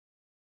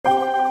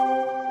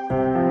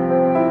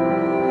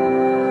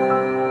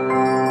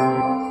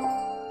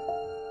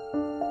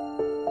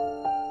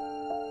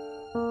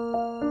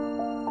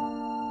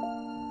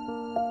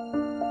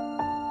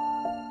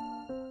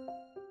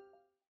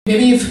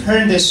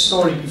heard this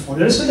story before.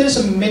 There's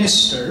a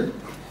minister.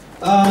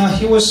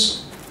 He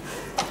was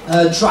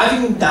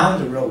driving down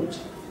the road,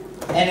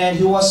 and then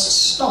he was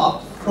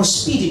stopped for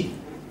speeding.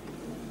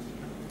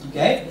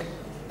 Okay,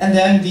 and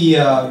then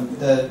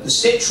the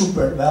state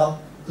trooper, well,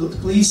 the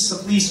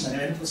policeman,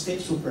 right? The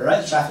state trooper,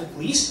 right? The traffic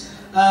police,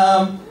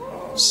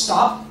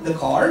 stopped the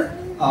car.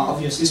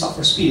 Obviously,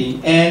 stopped for speeding,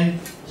 and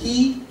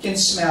he can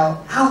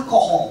smell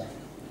alcohol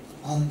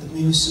on the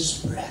minister's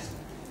breath.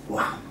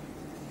 Wow.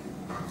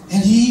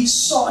 And he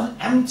saw an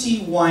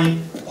empty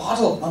wine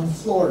bottle on the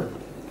floor.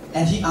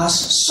 And he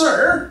asked,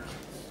 "Sir,"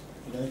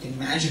 you can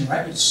imagine,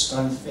 right, with a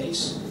stern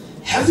face,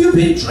 "have you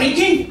been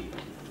drinking?"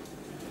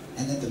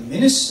 And then the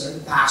minister,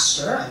 the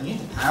pastor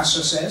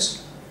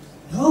says,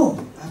 "No,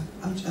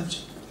 I'm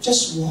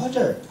just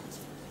water."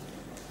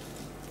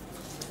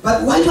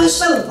 "But why do I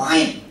smell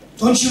wine?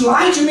 Don't you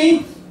lie to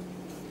me?"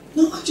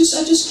 "No, I just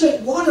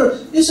drank water.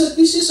 This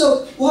is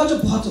a water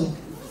bottle."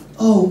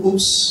 "Oh,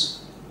 oops.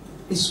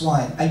 It's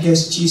wine. I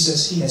guess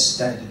Jesus, he has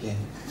done it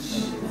again."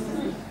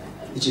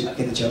 Did you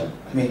get the joke?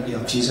 I mean,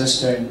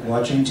 Jesus turned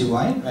water into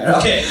wine. Right?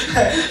 Okay.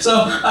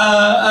 So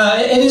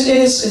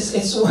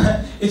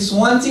it's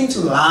one thing to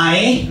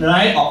lie,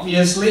 right?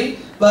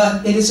 Obviously,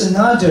 but it is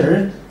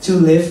another to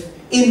live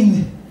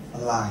in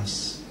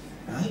lies,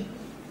 right?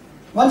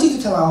 One thing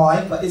to tell a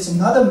lie, but it's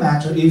another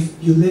matter if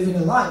you live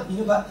in a lie.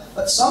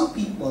 But some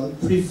people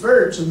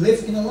prefer to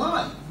live in a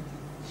lie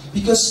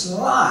because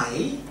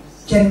lie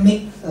can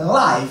make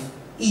life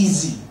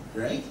easy,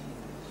 right?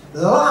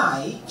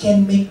 Lie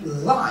can make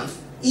life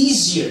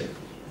easier.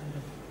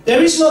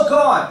 There is no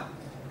God.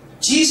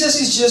 Jesus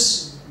is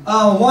just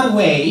one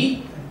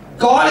way.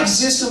 God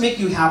exists to make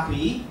you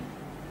happy.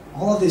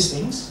 All of these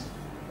things.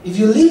 If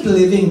you live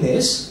believing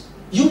this,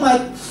 you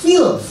might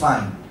feel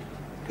fine.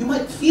 You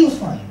might feel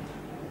fine.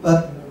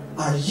 But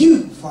are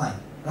you fine?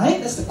 Right?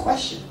 That's the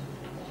question.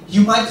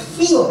 You might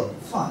feel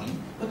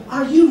fine, but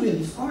are you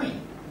really fine?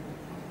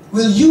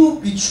 Will you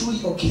be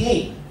truly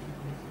okay?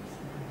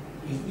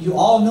 You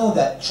all know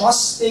that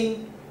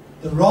trusting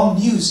the wrong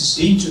news is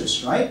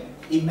dangerous, right?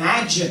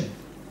 Imagine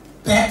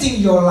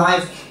betting your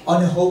life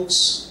on a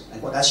hoax,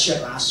 like what I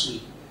shared last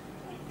week.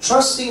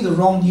 Trusting the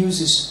wrong news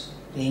is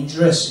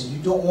dangerous, and you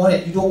don't want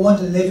it. You don't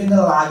want to live in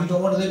a lie. You don't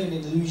want to live in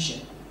an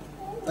illusion.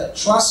 But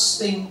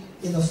trusting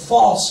in a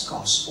false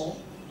gospel,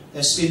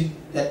 there's been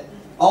that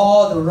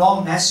all the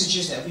wrong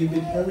messages that we've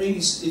been hearing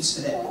it's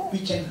that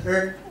we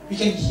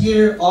can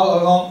hear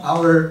all along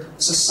our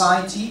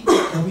society,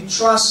 and we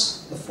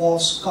trust the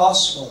false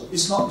gospel.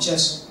 It's not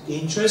just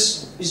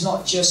dangerous, it's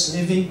not just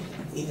living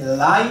in a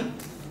lie.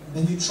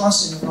 When you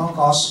trust in the wrong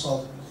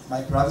gospel,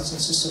 my brothers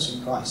and sisters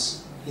in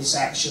Christ, it's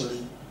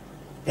actually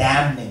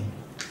damning.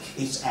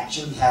 It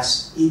actually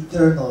has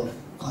eternal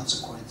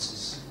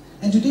consequences.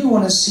 And today we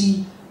want to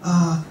see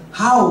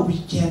how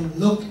we can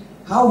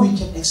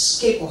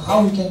escape, or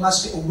how we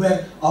must be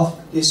aware of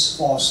this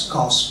false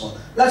gospel.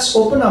 Let's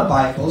open our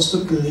Bibles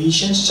to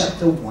Galatians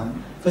chapter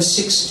 1, verse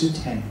 6 to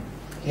 10.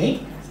 Okay?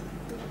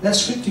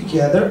 Let's read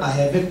together. I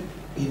have it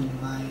in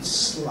my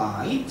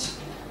slide.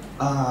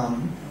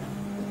 I'm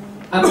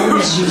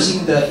always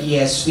using the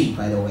ESV,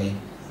 by the way,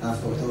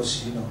 for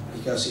those who know,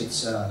 because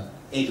it's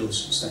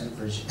Eidos Standard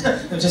Version.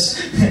 No, just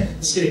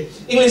kidding.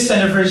 English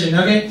Standard Version.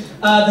 Okay.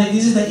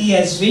 This is the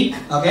ESV.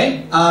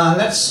 Okay.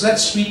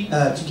 Let's read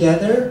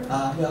together.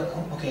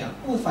 Okay.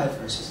 All 5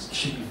 verses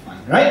should be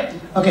fine, right?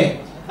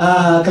 Okay.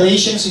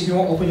 Galatians. If you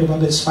want to open your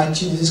Bible, it's fine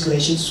too. This is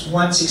Galatians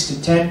 1, 6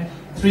 to 10.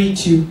 3,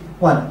 2,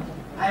 1.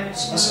 "I am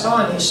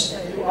astonished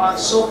that you are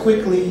so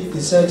quickly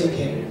deserting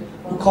him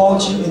who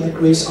called you in the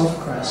grace of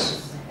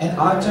Christ, and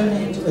are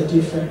turning to a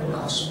different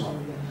gospel.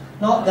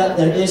 Not that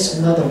there is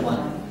another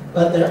one,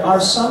 but there are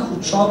some who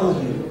trouble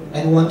you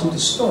and want to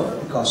distort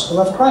the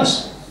gospel of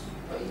Christ.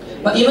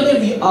 But even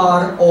if we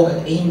are, or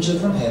an angel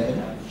from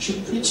heaven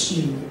should preach to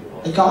you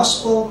a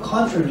gospel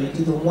contrary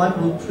to the one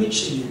we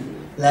preach to you,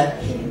 let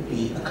him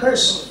be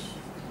accursed.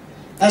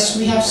 As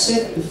we have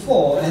said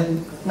before,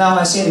 and now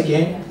I say it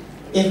again,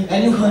 if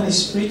anyone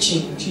is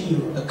preaching to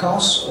you a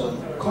gospel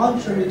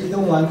contrary to the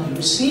one you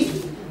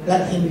received,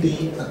 let him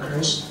be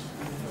accursed.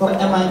 For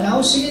am I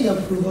now seeking the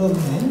approval of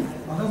men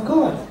or of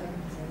God?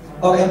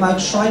 Or am I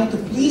trying to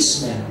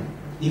please men?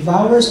 If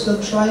I were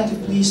still trying to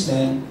please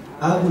men,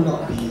 I would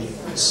not be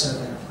a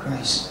servant of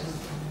Christ."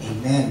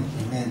 Amen.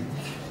 Amen.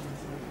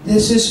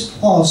 This is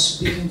Paul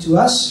speaking to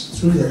us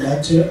through the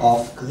letter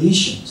of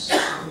Galatians.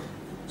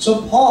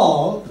 So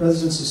Paul,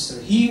 brothers and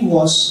sisters, he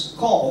was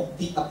called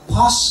the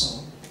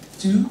apostle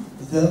to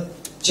the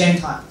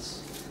Gentiles.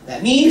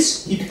 That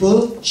means he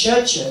built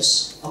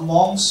churches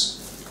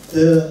amongst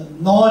the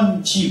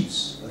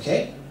non-Jews,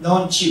 okay?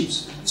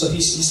 Non-Jews. So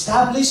he's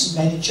established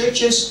many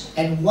churches,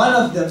 and one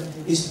of them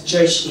is the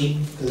church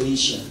in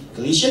Galatia.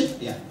 Galatia?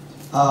 Yeah.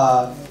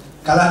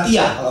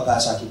 Galatia, kalau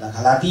bahasa kita.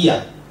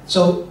 Galatia.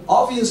 So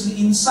obviously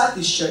inside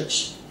this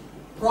church,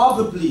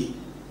 probably,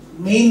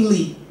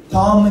 mainly,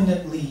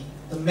 dominantly,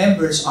 the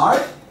members are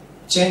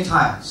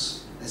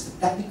Gentiles. That's the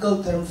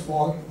technical term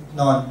for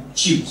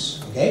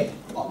non-Jews, okay?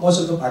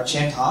 Most of them are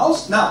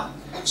Gentiles. Now,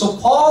 So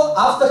Paul,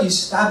 after he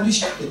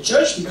established the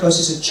church, because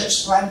he's a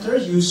church planter,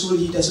 usually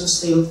he doesn't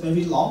stay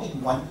very long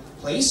in one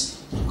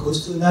place. He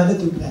goes to another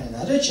to plant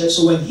another church.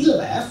 So when he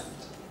left,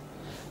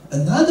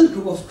 another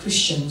group of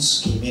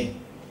Christians came in.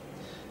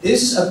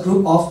 This is a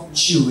group of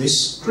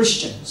Jewish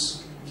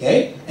Christians.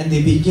 Okay? And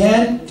they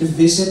began to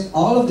visit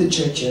all of the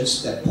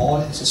churches that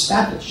Paul has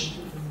established.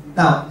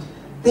 Now,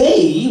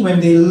 when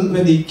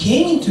they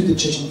came into the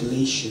church in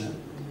Galatia,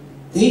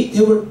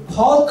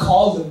 Paul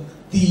called them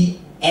the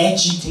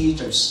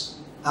agitators.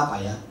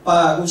 Apa ya?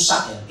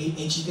 Parusak ya?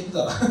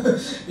 Agitator.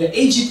 They're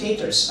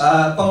agitators.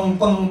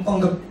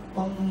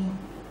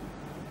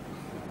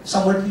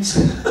 Some word please.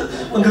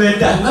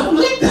 Penggeledah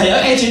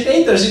ya,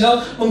 agitators, you know,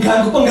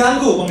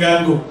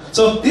 pengganggu.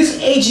 So these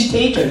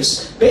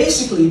agitators,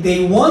 basically,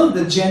 they want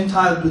the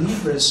Gentile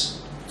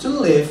believers to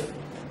live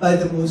by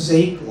the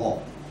Mosaic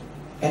law.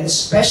 And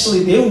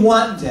especially, they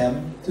want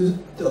them to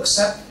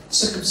accept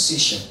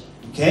circumcision.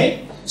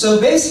 Okay? So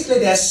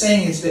basically, they're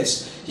saying is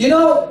this. You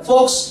know,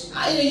 folks,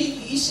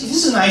 this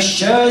is a nice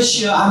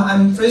church.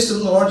 I'm praised to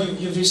the Lord.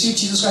 You've received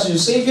Jesus Christ as your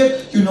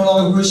Savior. You no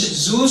longer worship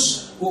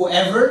Zeus,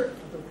 whoever.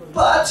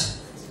 But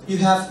you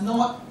have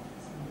not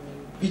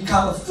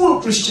become a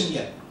full Christian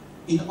yet.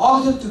 In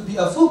order to be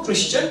a full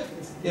Christian,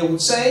 they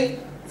would say,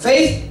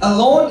 faith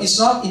alone is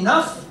not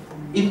enough.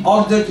 In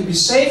order to be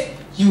saved,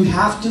 you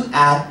have to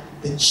add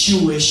the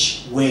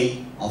Jewish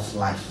way of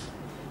life.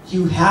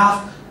 You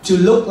have to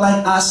look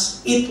like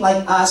us, eat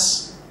like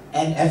us,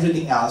 and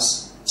everything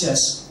else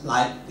just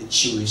like the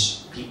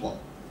Jewish people.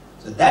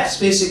 So that's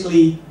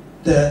basically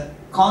the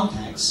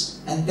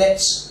context, and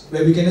that's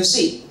where we're going to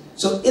see.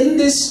 So in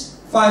this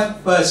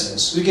 5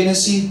 verses, we're going to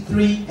see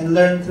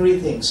learn three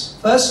things.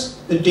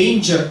 First, the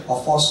danger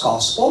of false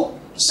gospel.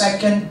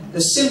 Second, the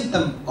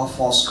symptom of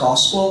false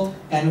gospel.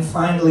 And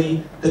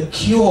finally, the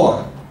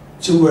cure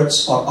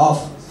towards or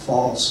of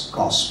false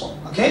gospel.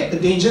 Okay? The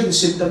danger, the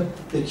symptom,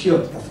 the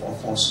cure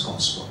of false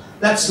gospel.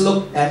 Let's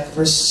look at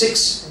verse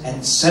 6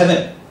 and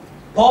 7.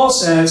 Paul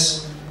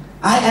says,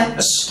 I am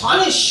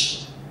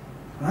astonished,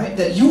 right,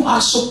 that you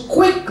are so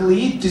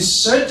quickly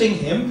deserting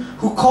him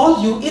who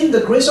called you in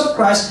the grace of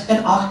Christ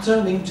and are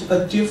turning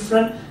to a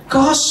different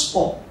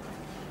gospel.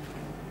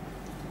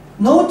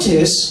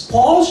 Notice,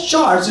 Paul's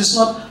charge is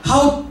not,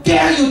 how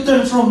dare you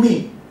turn from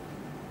me?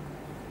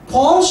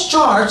 Paul's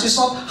charge is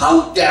not,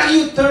 how dare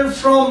you turn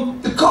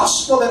from the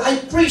gospel that I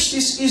preach?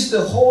 This is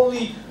the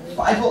Holy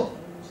Bible.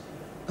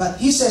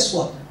 But he says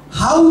what?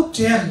 How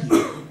dare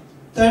you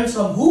turn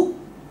from who?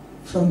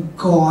 From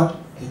God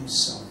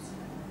Himself.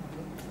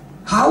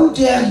 How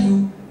dare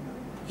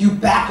you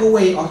back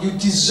away or you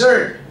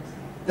desert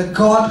the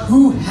God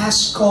who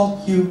has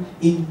called you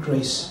in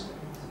grace.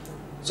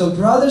 So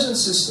brothers and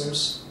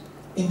sisters,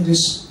 in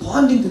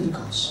responding to the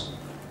gospel,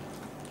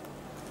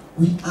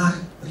 we are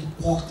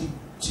reporting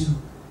to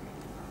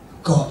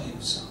God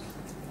Himself.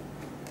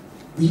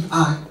 We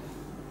are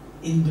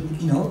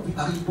we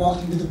are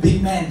reporting to the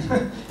big man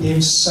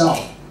Himself.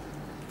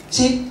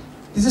 See,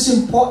 this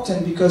is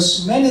important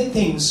because many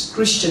things,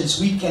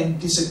 Christians, we can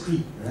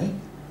disagree, right?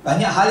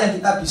 Banyak hal yang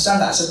kita bisa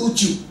nggak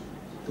setuju.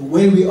 The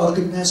way we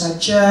organize our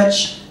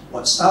church,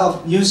 what style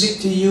of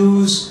music to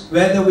use,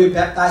 whether we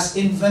baptize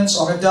infants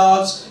or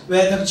adults,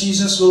 whether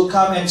Jesus will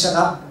come and set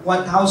up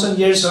 1,000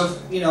 years of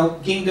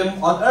kingdom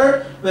on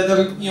earth,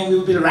 whether we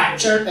will be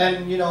raptured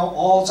and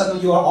all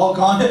suddenly you are all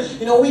gone.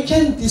 We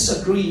can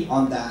disagree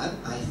on that,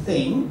 I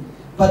think.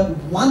 But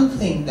one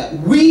thing that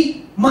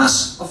we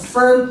must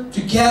affirm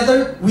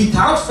together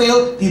without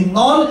fail, the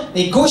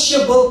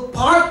non-negotiable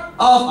part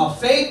of our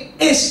faith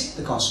is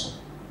the gospel.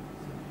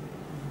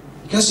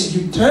 Because if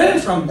you turn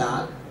from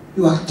that,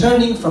 you are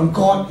turning from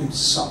God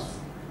Himself.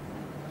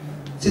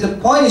 See, the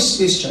point is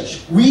this,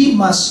 church. We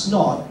must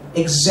not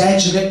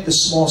exaggerate the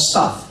small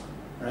stuff,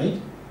 right?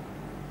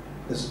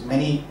 Because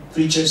many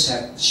preachers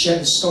have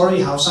shared the story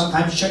how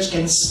sometimes church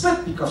can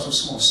split because of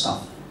small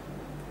stuff.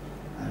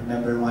 I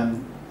remember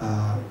one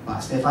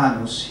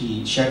Stefanos,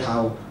 he shared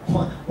how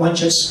one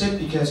church split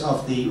because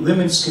of the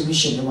women's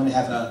commission. They want to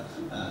have a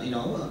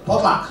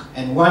potluck,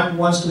 and one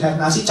wants to have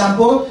nasi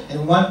campur,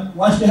 and one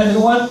wants to have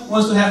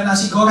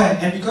nasi goreng,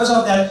 and because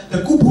of that,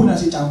 the kubu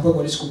nasi campur,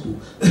 what is kubu?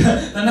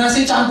 The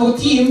nasi campur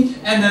team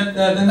and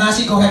the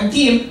nasi goreng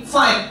team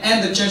fight,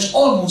 and the church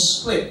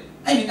almost split.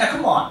 I mean,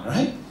 come on,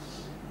 right?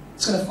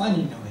 It's kind of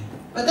funny in a way,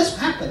 but that's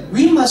what happened.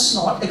 We must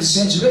not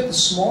exaggerate the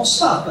small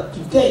stuff, but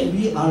today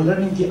we are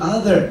learning the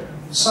other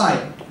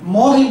side.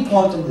 More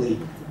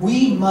importantly,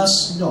 we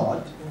must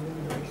not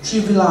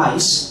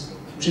trivialize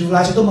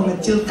itu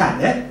mengecilkan,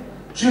 ya.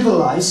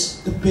 Trivialize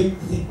the big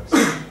things.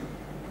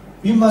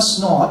 We must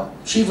not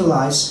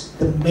trivialize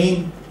the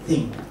main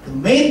thing. The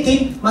main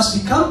thing must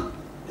become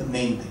the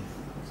main thing.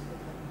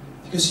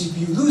 Because if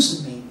you lose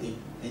the main thing,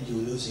 then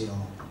you lose it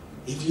all.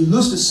 If you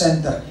lose the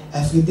center,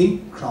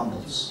 everything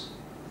crumbles.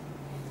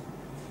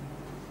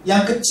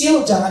 Yang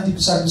kecil jangan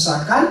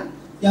dibesar-besarkan,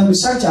 yang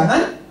besar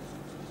jangan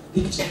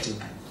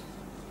dikecil-kecilkan.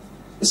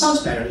 It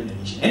sounds better in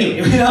Indonesian.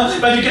 Anyway,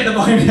 but you get the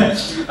point.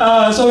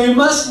 So we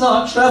must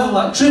not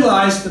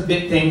trivialize the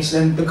big things,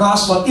 and the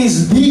gospel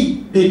is the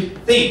big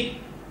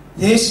thing.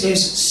 This is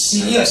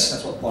serious,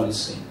 that's what Paul is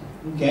saying.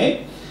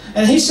 Okay?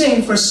 And he's saying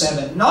in verse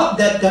 7, not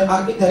that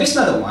there is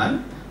not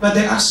one, but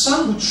there are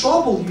some who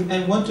trouble you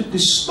and want to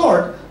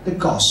distort the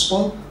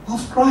gospel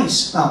of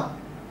Christ. Now,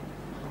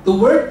 the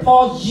word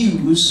Paul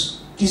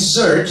used,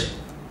 desert,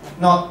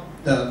 not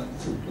the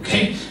food,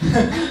 okay?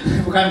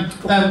 bukan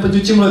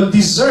pencuci mulut.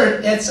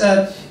 Desert, it's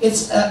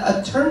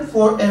a term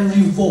for a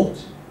revolt.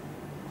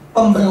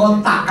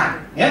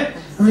 Pemberontakan, yeah?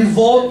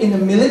 Revolt in a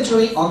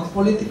military or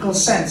political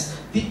sense.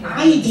 The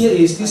idea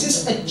is this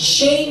is a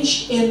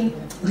change in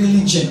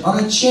religion or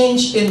a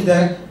change in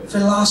the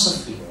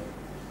philosophy.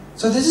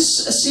 So this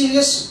is a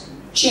serious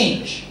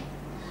change.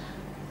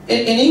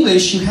 In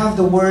English, you have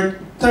the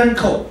word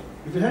turncoat.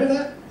 Have you heard of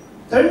that?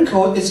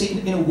 Turncoat is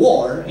in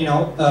war,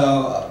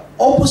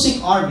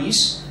 opposing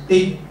armies,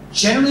 they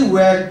generally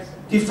wear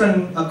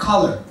different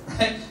color,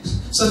 right?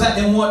 So that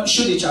they won't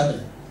shoot each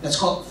other. That's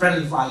called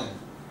friendly fire.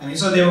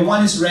 So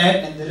one is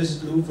red and the other is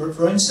blue,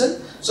 for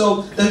instance.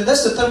 So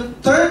that's the term.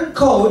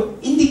 Turncoat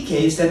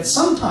indicates that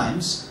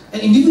sometimes an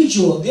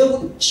individual, they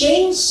will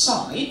change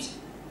side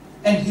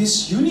and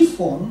his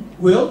uniform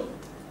will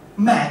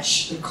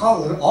match the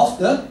color of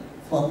the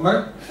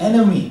former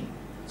enemy.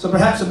 So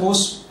perhaps the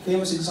most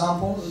famous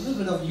example, a little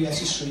bit of US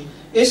history,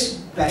 is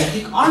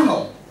Benedict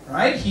Arnold,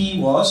 right? He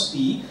was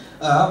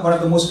one of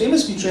the most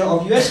famous betrayal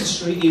of US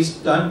history is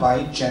done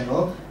by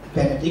General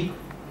Benedict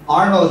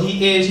Arnold.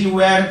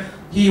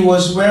 He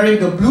was wearing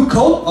the blue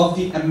coat of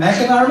the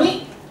American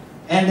Army,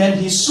 and then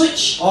he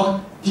switched or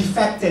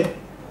defected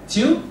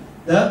to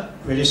the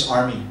British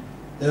Army.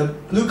 The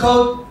blue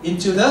coat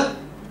into the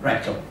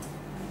red coat.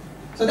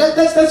 So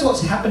that's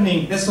what's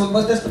happening. That's the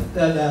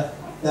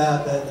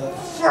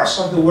first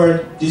of the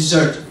word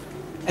desert.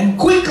 And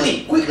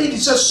quickly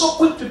desert, so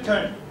quick to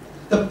turn.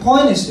 The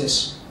point is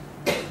this.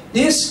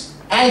 These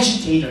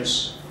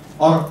agitators,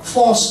 or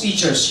false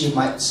teachers you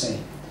might say,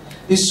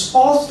 these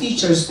false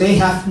teachers, they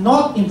have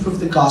not improved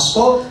the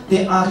gospel,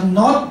 they are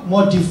not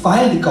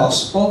modifying the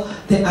gospel,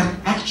 they are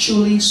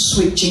actually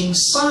switching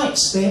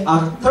sides, they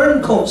are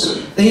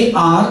turncoats, they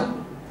are,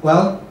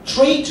 well,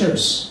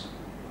 traitors.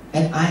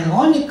 And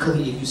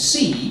ironically, if you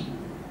see,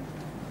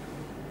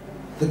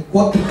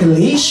 what the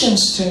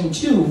Galatians turned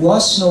to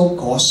was no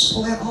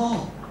gospel at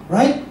all,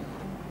 right?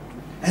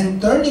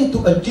 And turning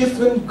to a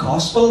different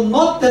gospel,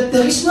 not that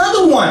there is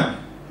another one.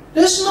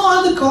 There's no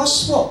other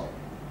gospel.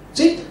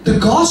 See, the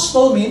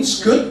gospel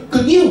means good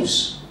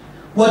news.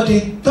 What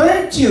they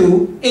turn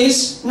to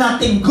is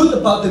nothing good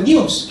about the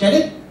news. Get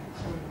it?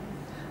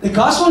 The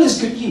gospel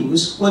is good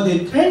news. What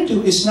they turn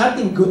to is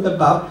nothing good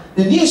about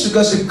the news,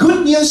 because the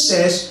good news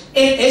says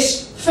it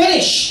is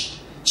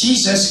finished.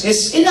 Jesus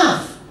is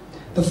enough.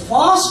 The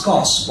false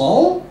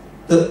gospel,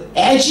 the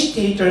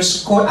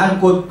agitators,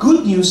 quote-unquote,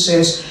 good news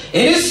says,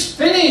 it is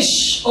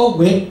finished. Oh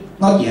wait,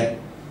 not yet.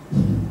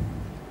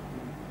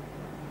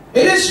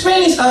 It is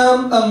finished.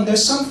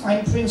 There's some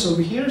fine prints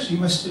over here, so you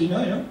must,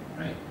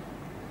 right?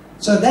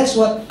 So that's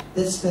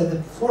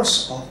the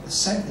force of the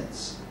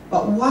sentence.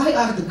 But why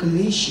are the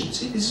Galatians,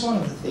 see, this is one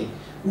of the things,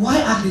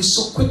 why are they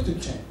so quick to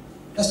turn?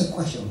 That's the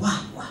question. Why?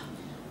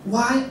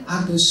 Why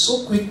are they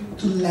so quick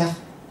to left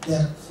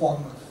their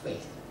former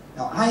faith?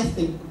 Now, I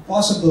think the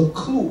possible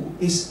clue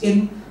is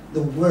in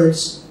the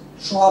words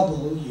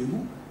trouble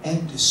you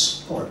and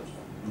distort.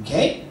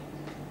 Okay?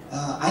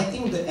 I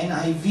think the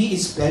NIV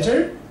is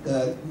better,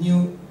 the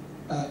new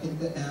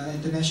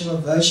international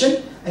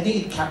version. I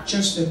think it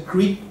captures the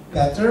Greek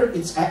better.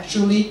 It's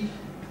actually,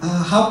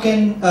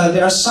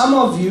 there are some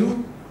of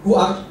you who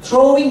are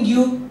throwing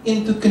you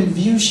into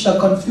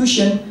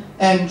confusion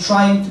and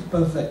trying to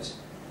pervert.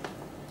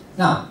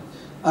 Now,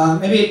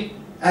 maybe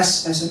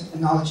as an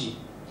analogy,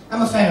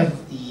 I'm a fan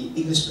of the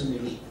English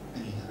Premier League.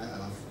 I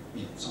love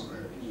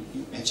soccer,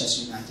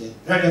 Manchester United,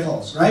 Red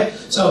Devils, right?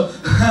 So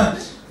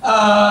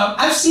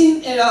I've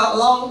seen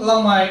along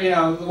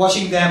my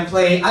watching them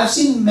play, I've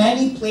seen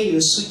many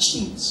players switch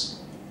teams.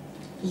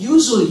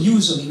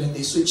 Usually when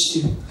they switch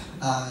to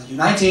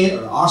United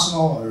or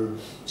Arsenal or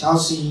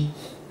Chelsea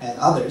and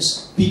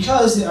others,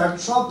 because they are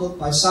troubled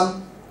by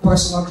some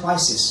personal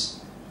crisis,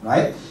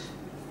 right?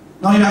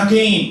 Not enough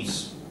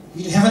games.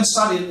 We haven't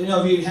studied. We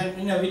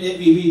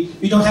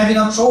don't have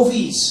enough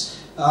trophies.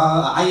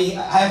 I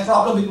have a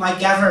problem with my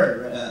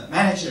gaffer,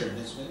 manager.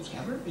 That's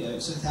gaffer. Yeah,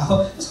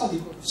 that's how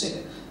people say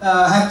it.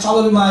 I have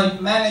trouble with my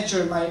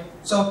manager.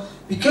 So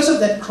because of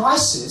that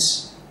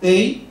crisis,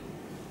 they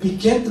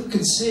begin to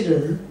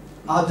consider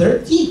other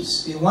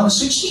teams. They want to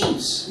switch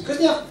teams because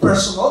they have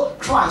personal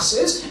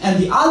crisis, and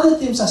the other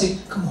teams are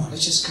saying, "Come on,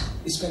 let's just come.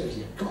 It's better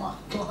here. Come on.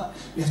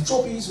 We have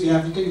trophies. We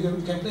can play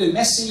with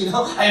Messi.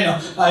 I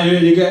don't know.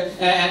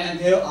 And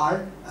they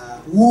are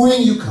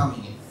wooing you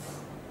coming in."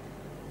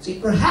 See,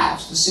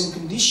 perhaps the same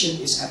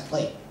condition is at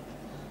play.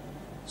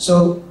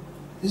 So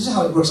this is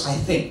how it works. I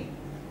think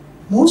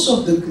most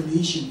of the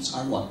Galatians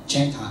are what?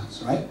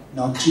 Gentiles, right?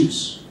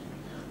 Non-Jews.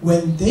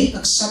 when they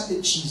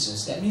accepted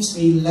Jesus, that means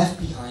they left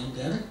behind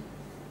their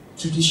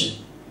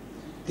tradition.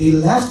 They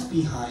left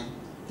behind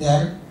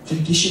their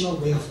traditional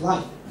way of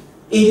life.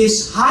 It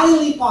is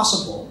highly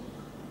possible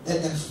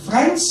that their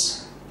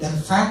friends, their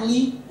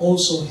family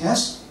also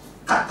has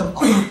cut them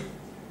off.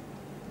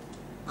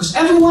 Because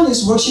everyone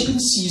is worshipping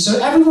Caesar,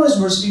 everyone is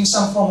worshipping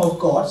some form of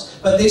God,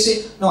 but they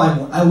say, no, I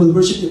won't. I will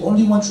worship the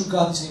only one true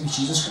God, his name is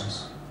Jesus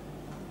Christ.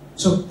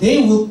 So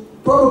they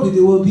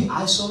will be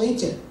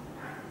isolated.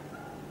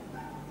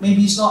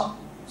 Maybe it's not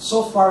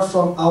so far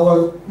from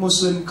our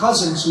Muslim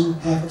cousins who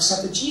have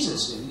accepted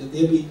Jesus.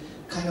 They'll be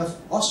kind of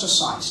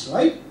ostracized,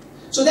 right?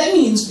 So that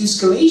means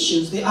these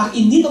Galatians, they are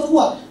in need of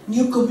what?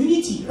 New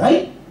community,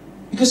 right?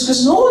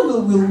 Because no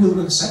one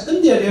will accept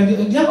them.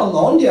 They're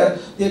alone.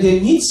 They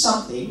need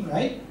something,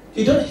 right?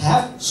 They don't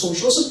have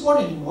social support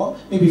anymore.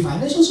 Maybe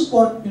financial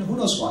support, who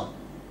knows what.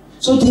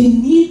 So they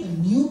need a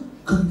new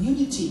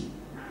community.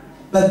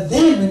 But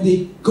then when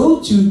they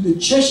go to the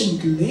church in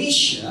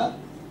Galatia,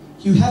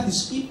 you have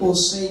these people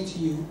saying to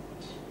you,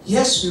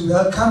 yes, we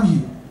welcome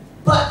you.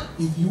 But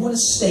if you want to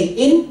stay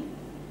in,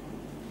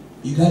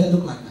 you gotta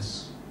look like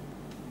us.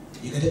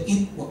 You gotta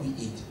eat what we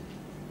eat.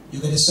 You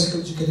gotta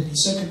be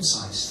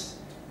circumcised.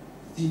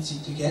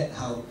 To get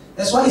how.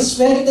 That's why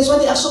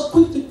they are so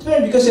quick to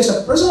turn, because there's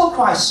a personal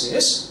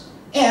crisis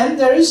and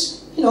there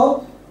is,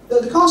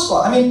 the gospel.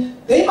 I mean,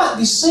 they might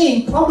be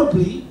saying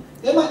probably,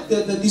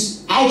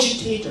 these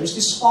agitators,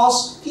 these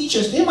false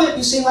teachers, they might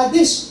be saying like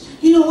this,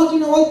 you're not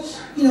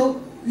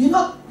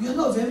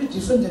very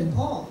different than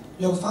Paul,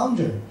 your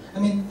founder. I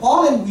mean,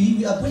 Paul and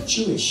we are both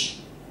Jewish.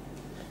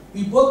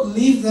 We both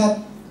believe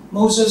that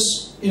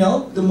Moses,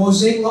 the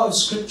Mosaic law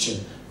is scripture.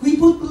 We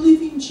both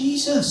believe in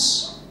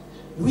Jesus.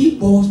 We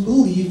both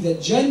believe that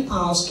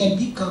Gentiles can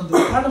become the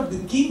part of the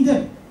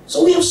kingdom.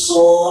 So we have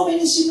so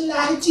many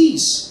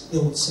similarities, they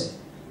would say.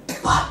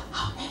 But,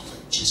 however,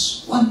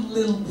 just one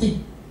little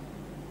thing.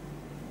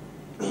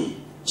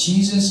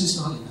 Jesus is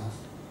not enough.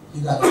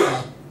 You got to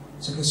add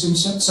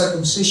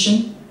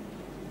circumcision,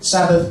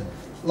 Sabbath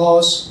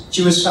laws,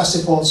 Jewish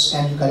festivals,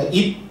 and you got to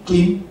eat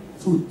clean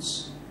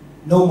foods.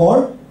 No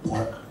more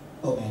pork.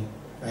 Oh man,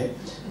 right?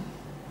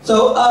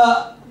 So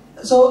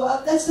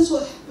that's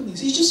what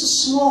happens. It's just a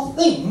small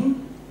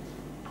thing,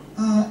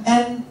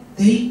 and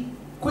they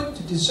quick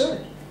to desert.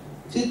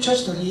 See,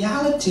 church, the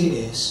reality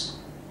is,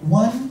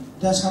 one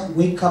does not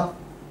wake up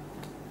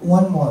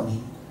one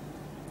morning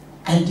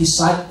and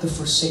decide to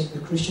forsake the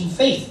Christian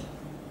faith.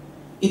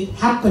 It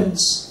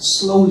happens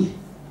slowly.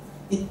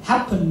 It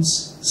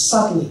happens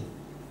subtly.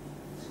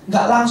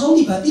 Nggak langsung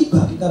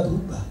tiba-tiba kita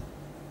berubah.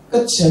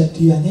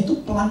 Kejadiannya itu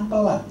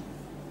pelan-pelan.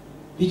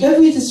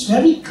 Because it is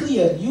very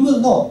clear, you will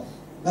know.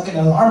 Like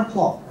an alarm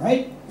clock,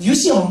 right? If you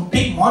see a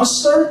big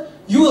monster,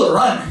 you will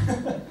run.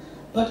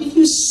 But if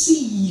you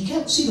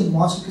can't see the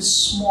monster because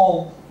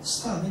small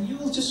stuff, then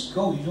you will just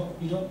go. You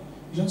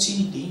don't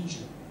see any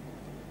danger.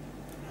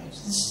 Right?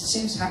 So this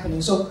same is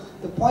happening. So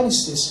the point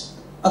is this: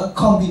 a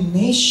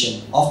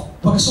combination of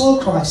personal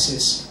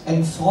crisis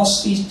and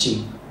false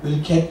teaching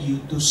will get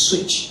you to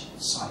switch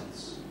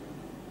sides.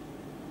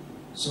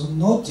 So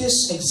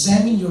notice,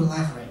 examine your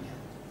life right now.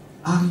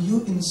 Are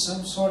you in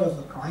some sort of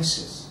a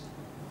crisis?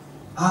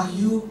 Are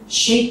you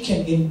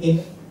shaken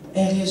in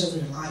areas of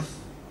your life?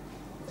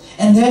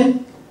 And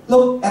then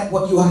look at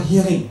what you are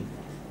hearing.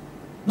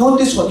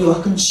 Notice what you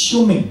are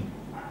consuming.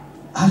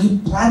 Are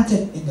you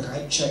planted in the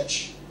right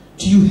church?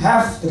 Do you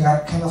have the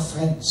right kind of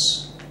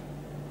friends?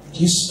 Do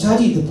you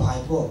study the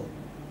Bible?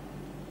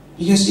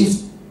 Because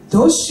if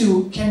those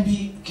two can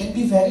be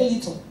very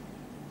little,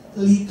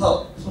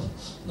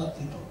 not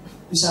little,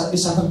 bisa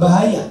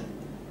berbahaya.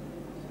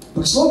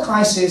 Personal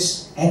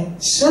crisis and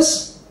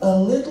just a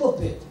little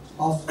bit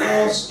of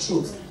false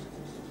truth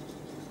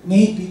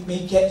may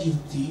get you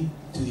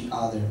to the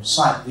other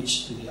side,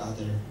 which to the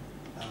other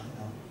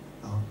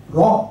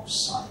wrong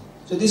side.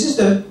 So this is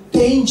the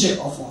danger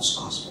of false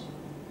gospel.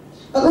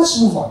 But let's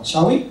move on,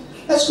 shall we?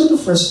 Let's go to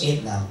verse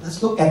 8 now.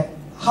 Let's look at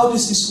how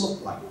does this look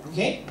like.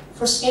 Okay,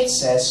 verse 8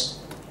 says,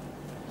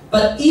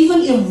 "But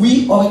even if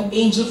we or an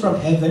angel from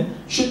heaven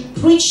should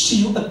preach to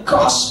you a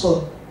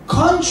gospel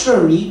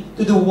contrary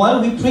to the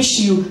one we preach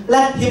to you,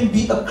 let him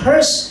be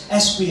accursed,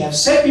 as we have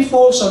said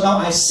before. So now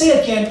I say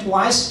again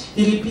twice."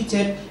 He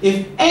repeated,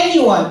 if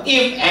anyone,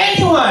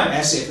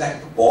 as if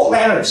like bold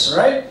letters,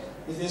 right?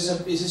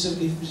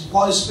 If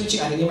Paul is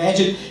preaching, I can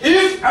imagine,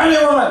 if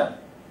anyone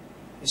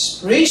is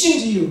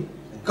preaching to you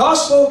the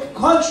gospel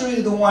contrary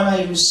to the one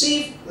I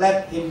received,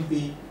 let him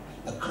be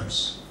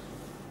accursed.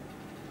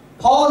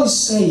 Paul is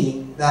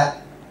saying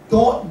that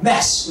don't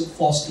mess with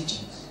false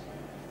teachings.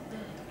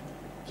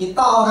 Kita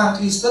orang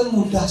Kristen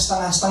mudah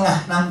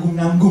setengah-setengah,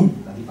 nanggung-nanggung.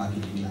 Tadi pagi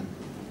dibilang.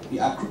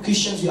 We are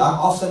Christians, we are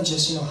often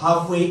just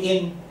halfway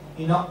in,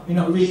 we're not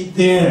really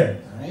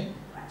there, right?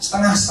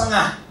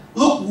 Setengah-setengah,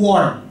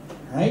 lukewarm,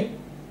 right?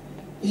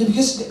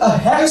 Because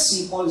a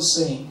heresy, Paul is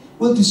saying,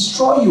 will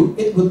destroy you.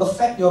 It will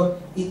affect your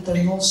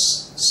eternal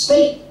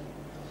state.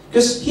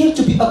 Because here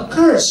to be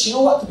accursed, you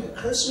know what to be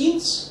accursed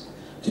means?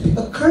 To be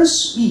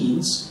accursed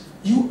means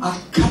you are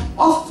cut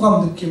off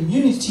from the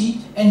community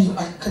and you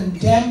are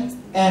condemned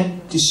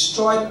and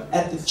destroyed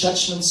at the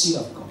judgment seat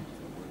of God.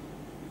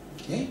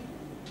 Okay?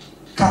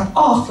 Cut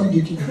off from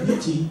the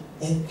community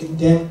and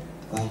condemned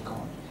by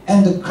God.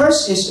 And the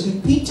curse is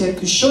repeated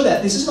to show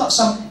that this is not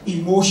some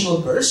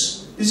emotional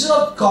burst. This is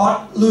not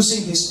God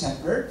losing his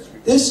temper.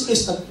 This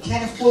is a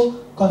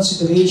careful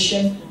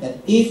consideration that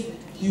if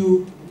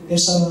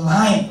there's a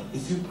line,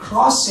 if you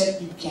cross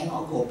it, you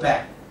cannot go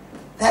back.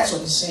 That's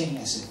what he's saying,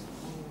 as it.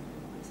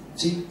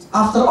 See,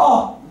 after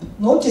all,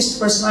 notice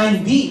verse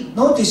 9b.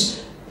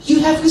 Notice, you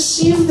have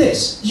received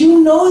this.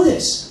 You know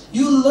this.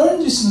 You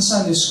learned this in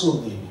Sunday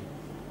school, maybe.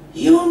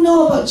 You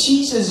know about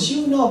Jesus.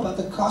 You know about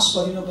the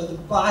gospel. You know about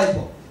the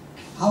Bible.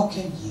 How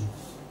can you?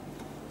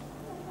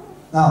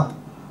 Now,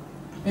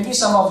 maybe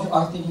some of you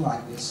are thinking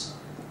like this.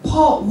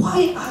 Paul,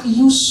 why are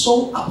you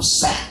so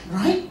upset,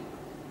 right?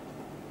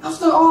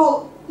 After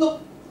all,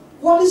 look,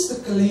 what is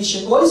the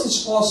Galatians, what is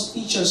these false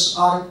teachers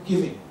are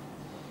giving?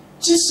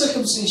 Just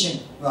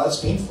circumcision. Well,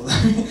 it's painful.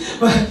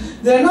 But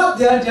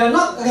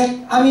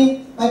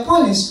my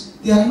point is,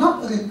 they are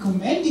not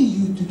recommending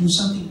you to do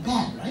something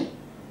bad, right?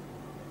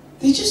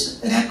 They're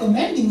just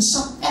recommending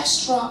some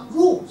extra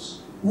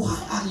rules. Why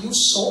are you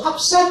so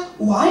upset?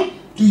 Why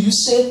do you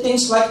say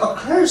things like a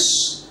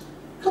curse?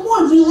 Come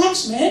on,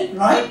 relax, man,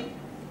 right?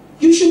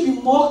 You should be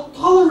more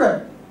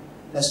tolerant.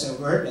 That's the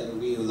word that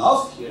we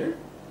love here.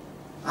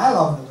 I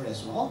love the word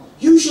as well.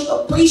 You should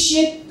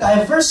appreciate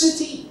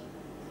diversity.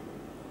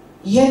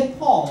 Yet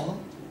Paul,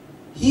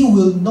 he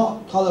will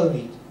not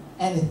tolerate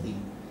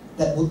anything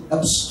that would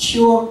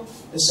obscure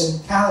the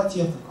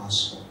centrality of the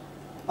gospel.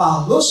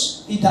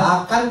 Paulus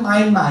tidak akan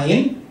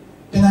main-main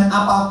dengan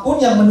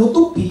apapun yang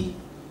menutupi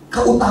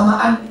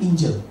keutamaan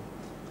Injil.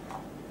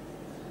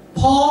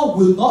 Paul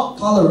will not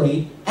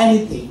tolerate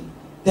anything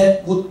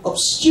that would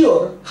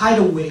obscure, hide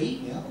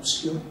away,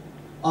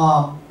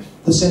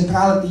 the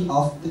centrality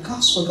of the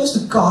gospel. Because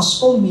the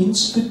gospel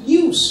means good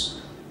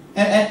news.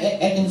 And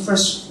in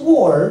verse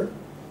 4,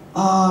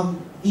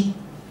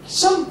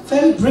 some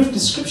very brief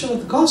description of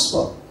the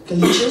gospel.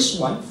 Galatians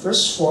 1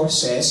 verse 4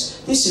 says,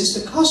 this is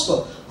the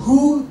gospel,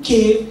 who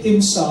gave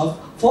himself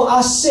for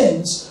our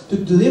sins to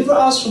deliver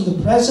us from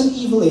the present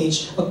evil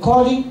age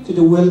according to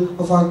the will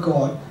of our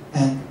God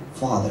and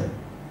Father.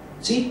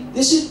 See,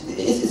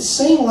 it's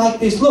saying like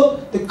this.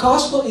 Look, the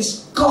gospel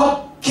is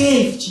God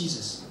gave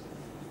Jesus.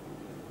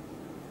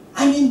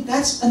 I mean,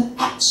 that's an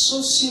act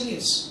so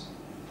serious.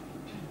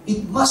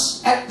 It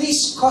must at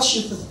least cause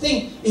you to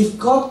think, if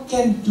God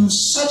can do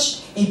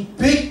such a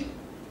big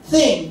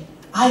thing,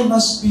 I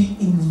must be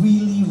in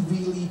really,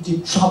 really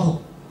deep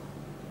trouble.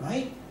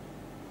 Right?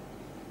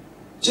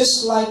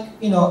 Just like,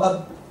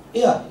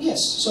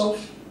 So,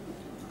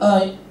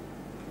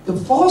 the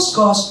false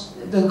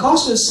gospel, the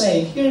gospel is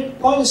saying, here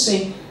Paul is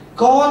saying,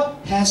 God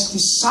has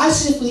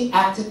decisively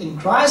acted in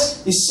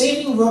Christ. His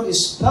saving work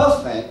is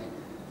perfect.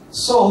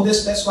 So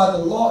that's why the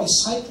law is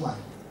sidelined.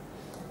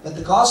 But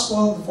the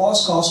gospel, the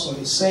false gospel,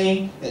 is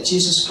saying that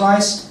Jesus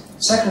Christ's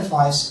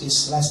sacrifice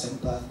is less than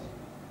perfect.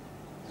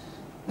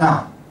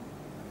 Now,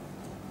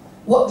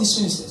 what this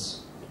means is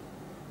this.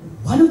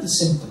 One of the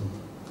symptoms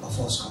of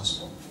false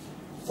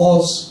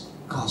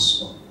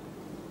gospel,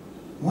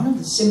 one of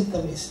the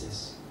symptoms is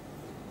this.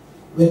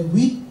 When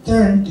we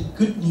turn the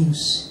good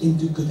news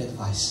into good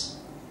advice.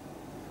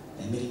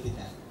 Let me repeat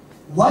that.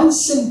 One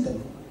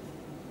symptom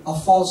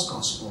of false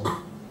gospel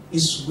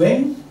is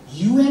when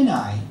you and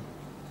I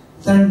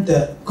turn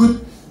the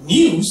good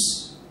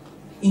news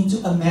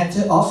into a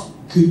matter of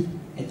good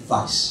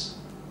advice.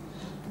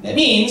 That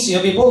means,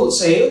 people would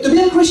say, to be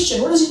a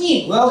Christian, what does it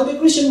mean? Well, to be a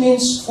Christian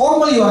means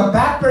formally you are a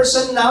bad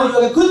person, now you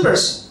are a good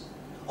person.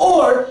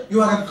 Or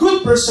you are a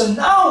good person,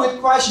 now with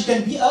Christ you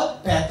can be a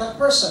better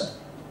person.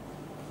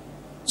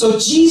 So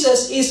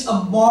Jesus is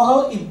a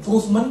moral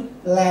improvement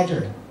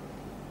ladder.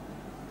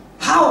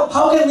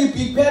 How can we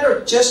be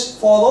better?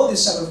 Just follow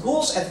this set of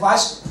rules,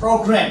 advice,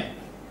 program.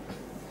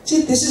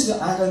 See, this is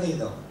the irony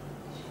though.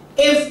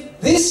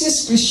 If this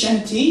is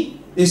Christianity,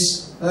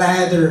 this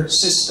ladder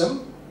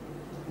system,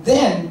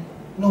 then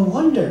no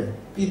wonder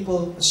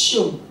people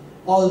assume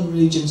all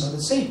religions are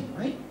the same,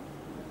 right?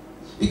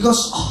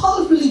 Because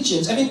all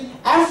religions,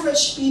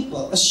 average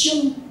people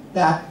assume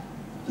that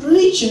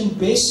religion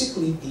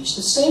basically teach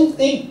the same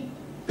thing.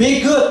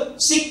 Be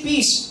good, seek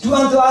peace, do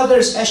unto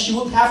others as you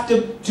would have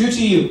them do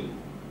to you.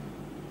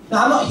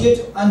 Now, I'm not here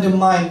to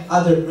undermine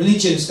other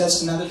religions,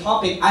 that's another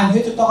topic. I'm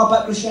here to talk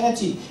about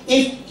Christianity.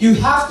 If you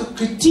have to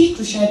critique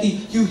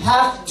Christianity, you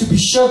have to be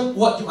sure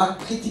what you are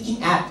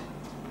critiquing at.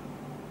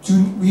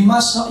 We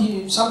must not,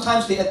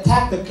 sometimes they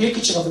attack the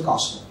caricature of the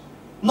gospel,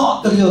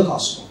 not the real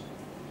gospel.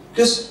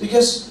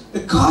 Because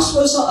the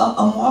gospel is not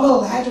a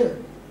moral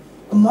ladder.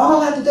 A moral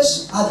ladder,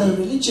 that's other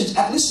religions.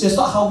 At least that's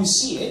not how we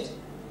see it.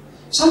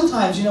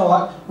 Sometimes, you know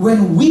what,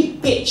 when we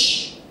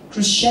pitch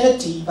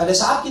Christianity, pada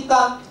saat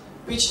kita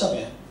pitch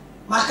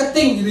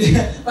marketing gitu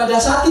ya. Pada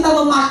saat kita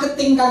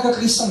memarketingkan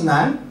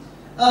kekristenan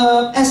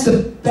as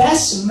the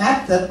best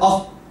method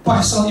of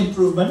personal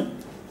improvement,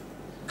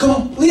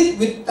 complete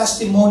with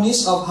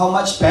testimonies of how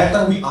much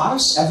better we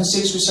are ever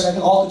since we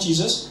surrendered all to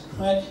Jesus,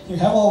 right? You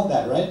have all of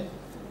that, right?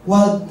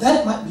 While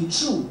that might be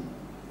true,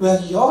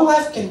 well, your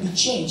life can be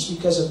changed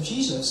because of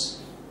Jesus,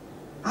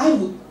 I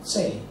would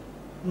say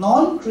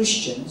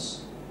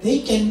non-Christians, they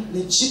can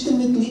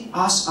legitimately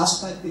ask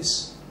us like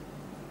this.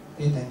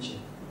 Pay attention.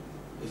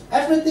 If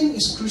everything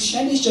is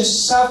Christianity is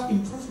just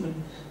self-improvement,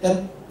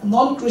 then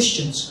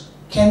non-Christians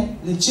can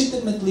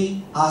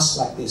legitimately ask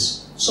like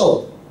this.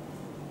 So,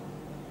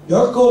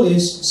 your goal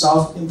is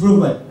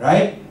self-improvement,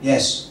 right?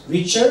 Yes.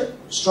 Richer,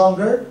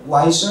 stronger,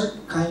 wiser,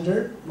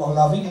 kinder, more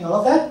loving, and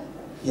all of that?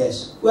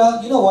 Yes.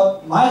 Well, you know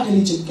what? My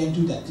religion can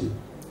do that too.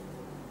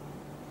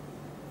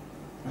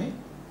 Right?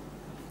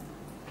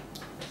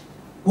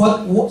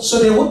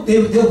 So they'll be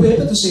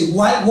able to say,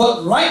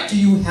 what right do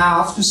you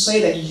have to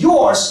say that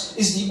yours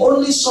is the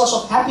only source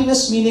of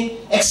happiness, meaning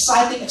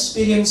exciting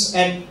experience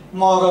and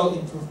moral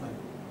improvement?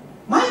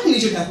 My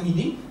religion have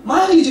meaning,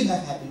 my religion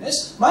have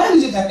happiness, my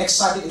religion have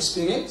exciting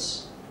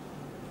experience.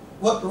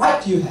 What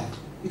right do you have?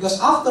 Because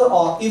after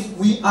all, if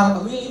we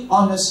are really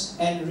honest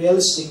and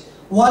realistic,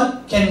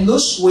 one can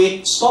lose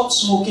weight, stop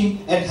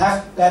smoking, and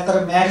have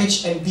better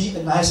marriage and be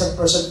a nicer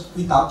person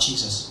without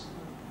Jesus.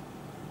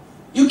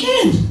 You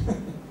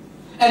can!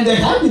 And there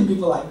have been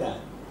people like that.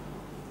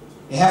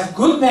 They have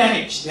good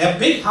marriage, they have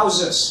big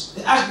houses,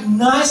 they are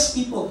nice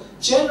people,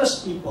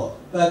 generous people,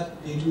 but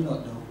they do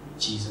not know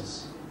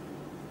Jesus.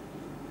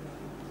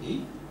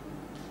 See?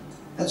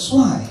 That's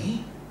why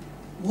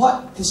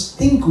what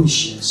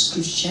distinguishes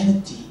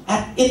Christianity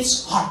at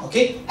its heart,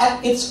 okay,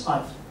 at its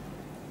heart,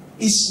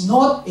 is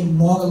not a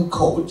moral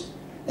code.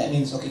 That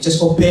means, okay,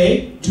 just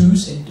obey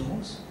do's and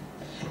don'ts.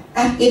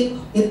 At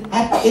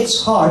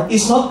its heart,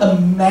 it's not a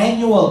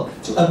manual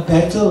to a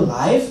better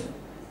life.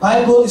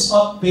 Bible is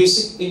not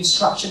basic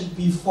instruction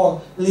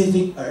before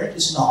leaving earth.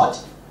 It's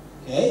not.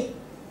 Okay?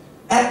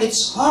 At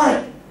its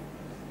heart,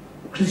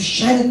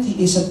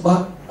 Christianity is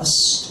about a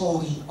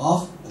story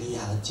of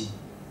reality.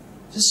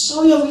 It's a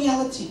story of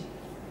reality.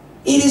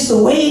 It is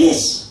the way it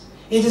is.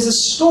 It is a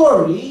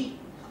story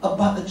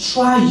about a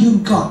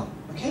triune God.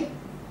 Okay?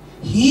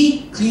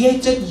 He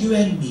created you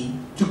and me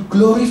to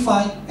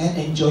glorify and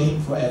enjoy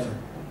Him forever.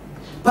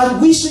 But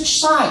we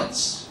switch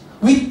sides.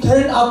 We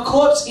turn our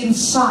courts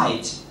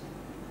inside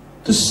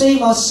to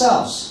save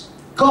ourselves.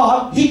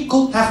 God, He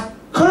could have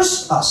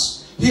cursed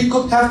us. He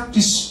could have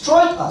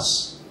destroyed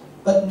us.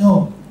 But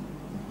no,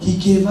 He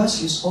gave us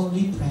His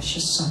only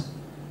precious Son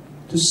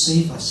to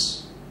save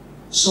us.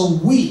 So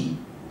we,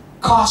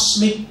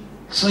 cosmic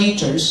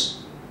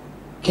traitors,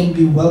 can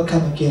be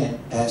welcome again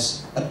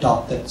as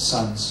adopted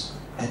sons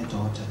and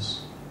daughters.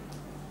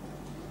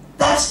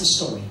 That's the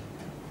story.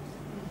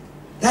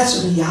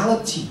 That's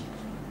reality.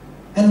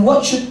 And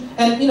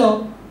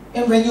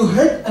and when you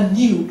heard a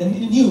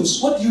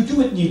news, what do you do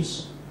with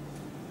news?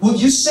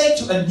 Would you say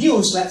to a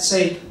news, let's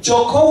say,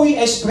 Jokowi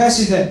as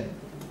president?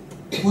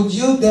 Would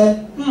you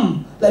then,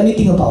 let me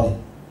think about it.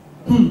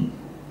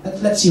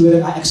 Let's see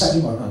whether I accept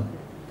him or not.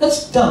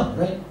 That's dumb,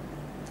 right?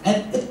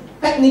 And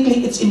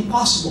technically it's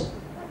impossible.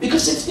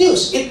 Because it's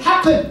news. It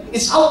happened.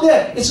 It's out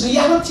there. It's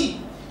reality.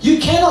 You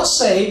cannot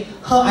say,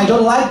 I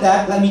don't like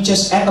that, let me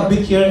just add a bit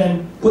here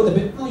and put a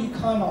bit. No, you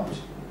cannot.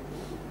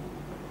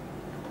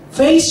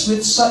 Faced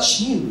with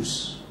such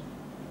news,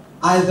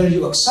 either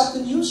you accept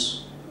the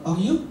news or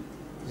you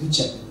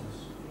reject the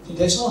news.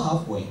 There's no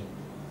halfway.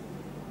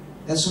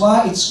 That's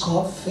why it's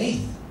called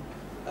faith.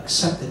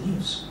 Accept the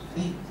news.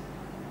 Faith.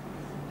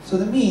 So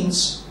that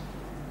means,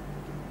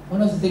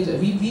 one of the things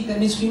that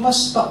means we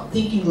must stop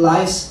thinking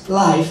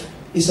life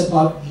is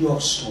about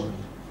your story.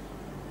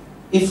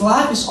 If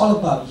life is all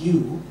about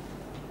you,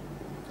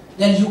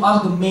 then you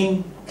are the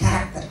main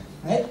character,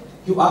 right?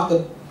 You are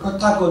the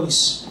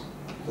protagonist.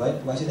 Right?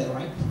 Why is that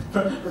right?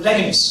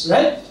 Protagonist,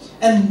 right?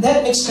 And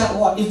that makes God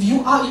what?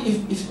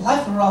 If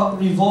life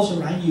revolves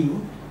around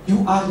you,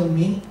 you are the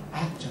main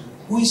actor.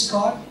 Who is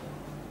God?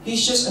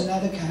 He's just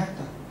another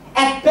character.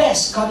 At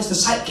best, God is the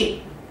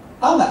sidekick.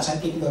 Tahu nggak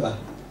sidekick itu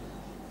apa?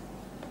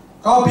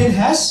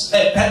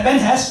 Batman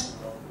has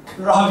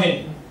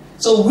Robin.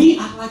 So we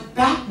are like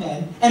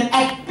Batman, and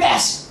at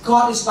best,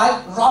 God is like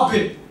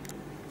Robin.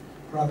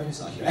 Robin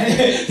is not here.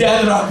 Anyway, the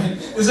other Robin.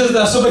 This is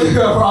the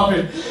superhero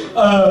Robin.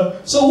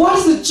 So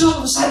what is the job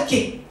of a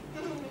sidekick?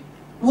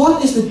 What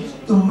is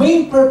the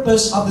main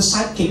purpose of the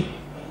sidekick?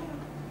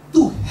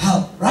 To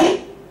help,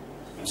 right?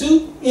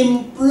 To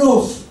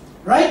improve,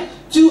 right?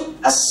 To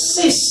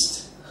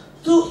assist.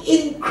 To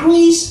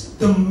increase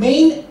the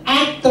main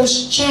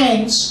actor's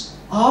chance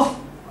of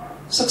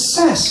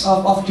success,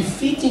 of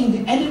defeating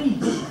the enemy.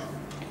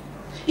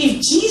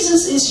 If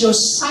Jesus is your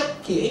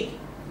sidekick,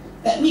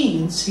 that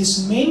means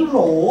His main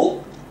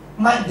role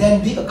might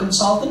then be a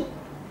consultant,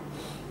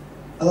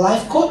 a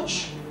life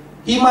coach.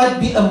 He might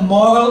be a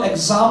moral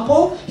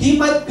example. He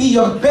might be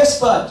your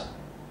best bud.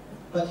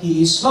 But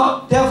He is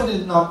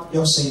definitely not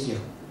your savior.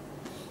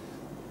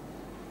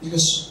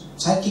 Because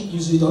sidekick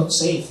usually don't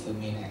save the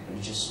main actor.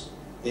 You're just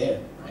there,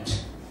 right?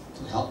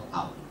 To help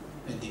out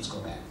when things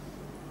go bad.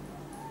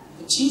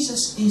 But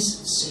Jesus is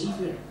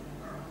Savior.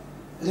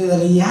 the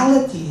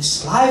reality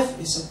is life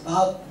is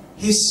about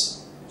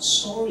his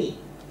story.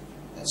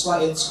 That's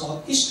why it's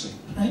called history,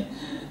 right?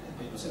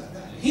 People say like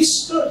that.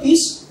 His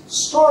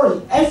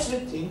story,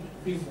 everything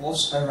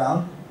revolves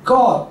around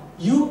God.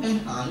 You and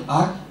I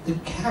are the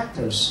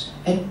characters.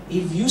 And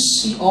if you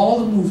see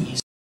all the movies,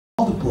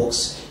 all the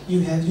books,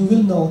 you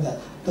will know that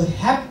the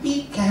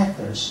happy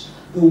characters,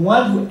 the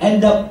one who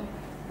end up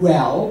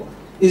well,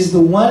 is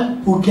the one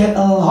who get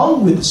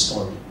along with the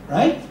story,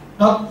 right?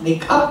 Not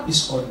make up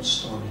his own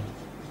story.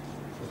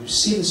 But you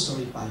see the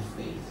story by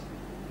faith.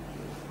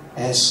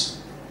 As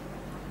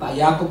by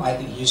Jacob, I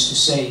think he used to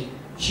say,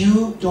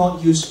 you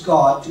don't use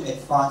God to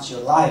advance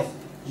your life.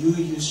 You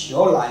use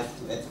your life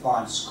to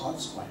advance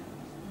God's plan.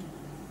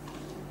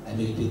 Let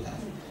me repeat that.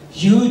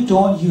 You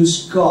don't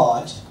use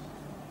God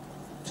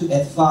to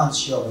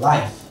advance your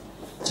life.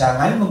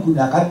 Jangan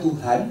menggunakan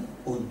Tuhan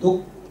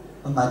untuk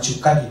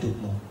memajukan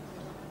hidupmu.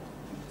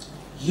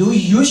 You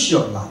use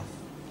your life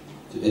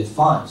to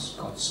advance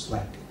God's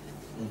plan.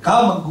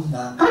 Engkau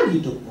menggunakan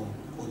hidupmu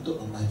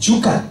untuk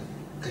memajukan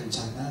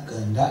rencana,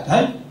 kehendak,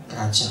 dan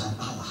kerajaan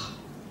Allah.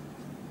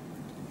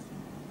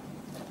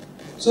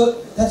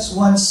 So that's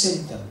one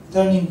symptom,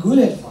 turning good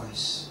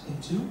advice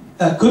into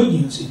good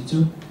news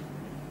into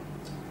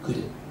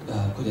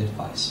good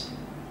advice.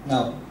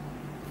 Now,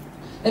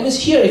 that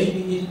means here, if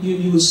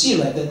you will see,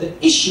 right, that the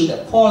issue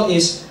that Paul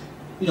is,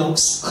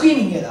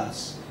 screaming at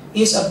us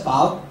is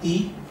about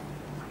the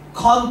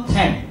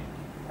content,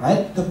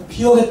 right, the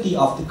purity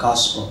of the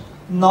gospel,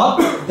 not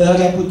the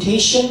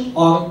reputation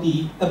or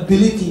the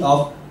ability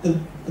of the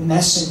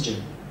messenger.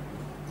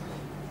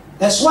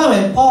 That's why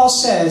when Paul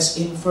says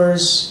in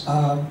verse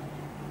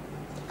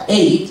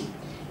 8,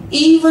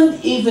 even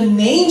if an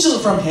angel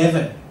from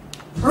heaven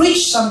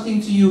preach something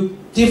to you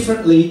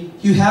differently,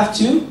 you have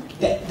to,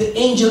 the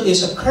angel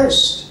is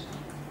accursed.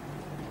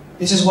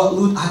 This is what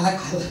Luther, I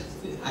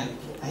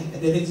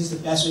think this is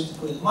the best way to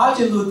put it.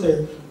 Martin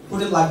Luther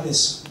put it like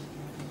this.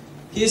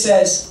 He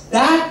says,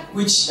 that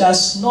which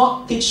does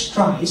not teach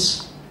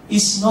Christ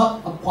is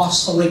not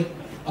apostolic.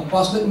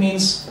 Apostolic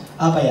means,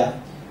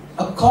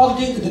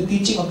 according to the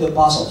teaching of the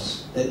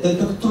apostles,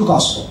 the true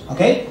gospel,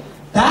 okay?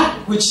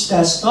 That which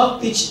does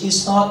not teach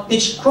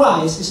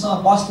Christ is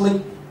not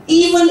apostolic,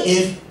 even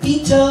if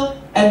Peter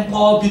and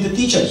Paul be the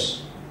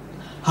teachers.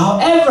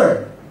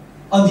 However,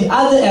 on the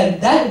other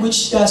end, that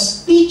which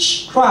does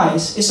teach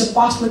Christ is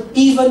apostolic,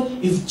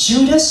 even if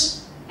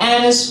Judas,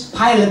 Annas,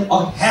 Pilate,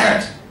 or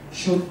Herod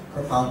should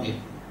propound it.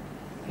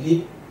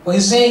 What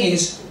he's saying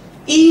is,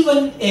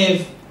 even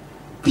if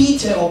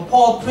Peter or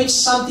Paul preach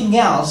something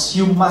else,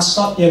 you must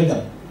not hear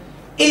them.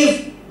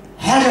 If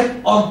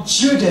Herod or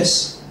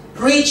Judas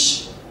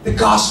preach the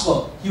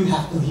gospel, you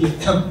have to hear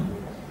them.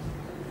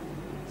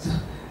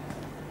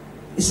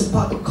 It's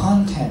about the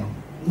content,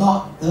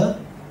 not the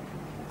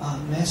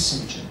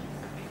messenger.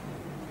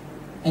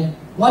 And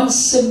one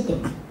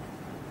symptom,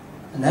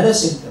 another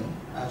symptom,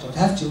 I don't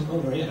have to,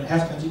 don't worry, I don't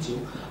have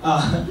 22.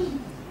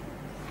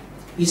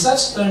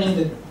 Besides turning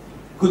the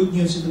good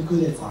news into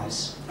good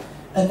advice,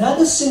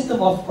 another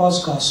symptom of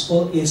false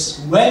gospel is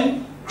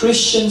when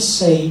Christians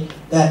say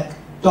that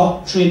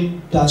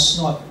doctrine does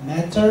not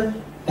matter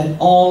and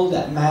all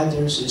that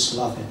matters is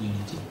love and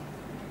unity.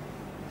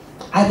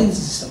 I think it's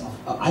a symptom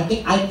of, I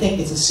think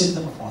it's a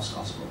symptom of false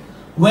gospel.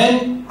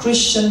 When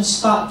Christians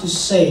start to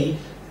say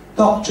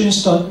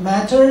doctrines don't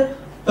matter,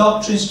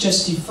 doctrines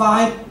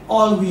justified,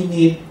 all we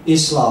need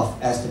is love,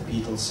 as the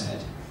Beatles said.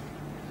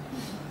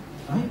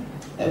 Right?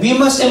 We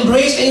must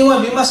embrace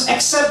anyone, we must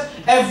accept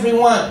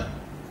everyone.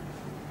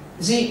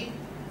 See,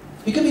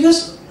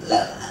 because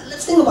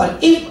let's think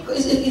about it.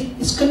 If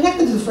it's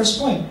connected to the first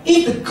point.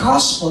 If the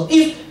gospel,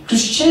 if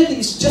Christianity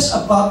is just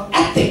about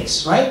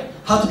ethics, right?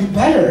 How to be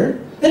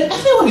better, then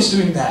everyone is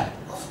doing that.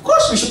 Of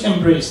course we should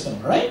embrace them,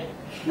 right?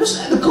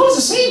 Because the goal is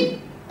the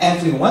same.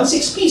 Everyone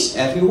seeks peace.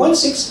 Everyone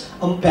seeks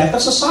a better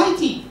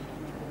society.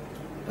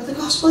 But the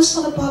gospel is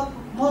not about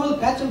moral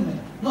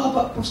betterment, not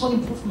about personal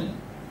improvement.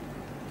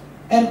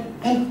 And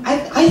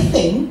I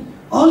think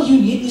all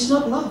you need is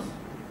not love.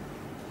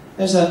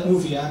 There's a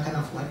movie, I kind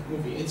of like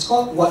movie. It's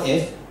called What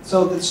If?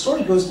 So the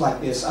story goes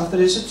like this. After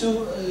there's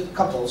two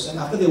couples, and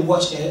after they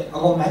watch a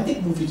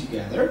romantic movie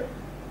together,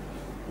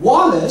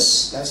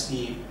 Wallace, that's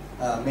the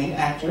main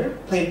actor,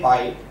 played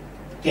by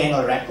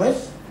Daniel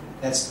Radcliffe,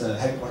 that's the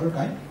Harry Potter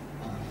guy,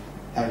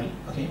 Harry,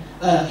 okay.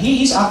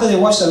 He's after they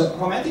watch the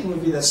romantic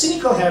movie, the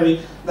cynical Harry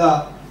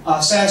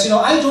says,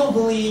 I don't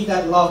believe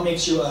that love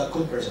makes you a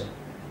good person.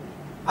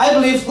 I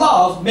believe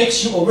love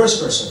makes you a worse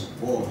person.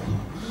 Whoa.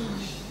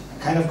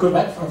 Kind of good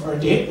back for a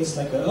date. It's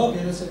like,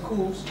 okay, that's a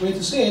cool way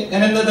to say it.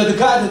 And then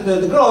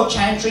the girl,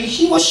 Chantry,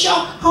 she was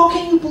shocked. How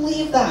can you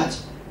believe that?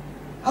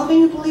 How can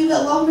you believe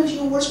that love makes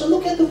you a worse person?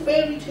 Look at the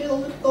fairy tale,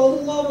 look at all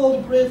the love, all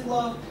the brave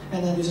love.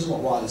 And then this is what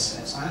Wallace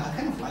says. I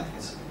kind of like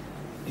this,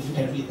 if you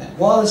can read that.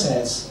 Wallace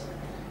says,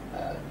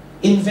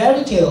 in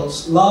fairy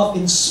tales, love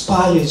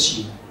inspires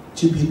you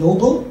to be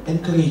noble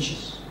and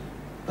courageous.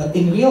 But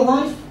in real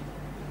life,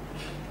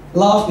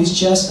 love is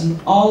just an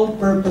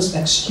all-purpose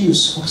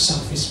excuse for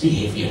selfish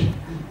behavior.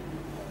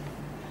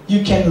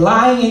 you can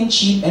lie and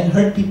cheat and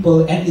hurt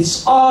people and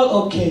it's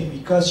all okay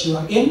because you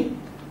are in.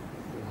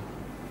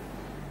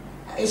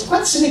 It's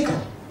quite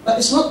cynical, but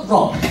it's not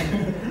wrong,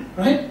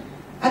 right?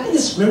 I think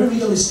it's very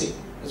realistic.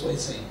 That's what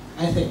it's saying.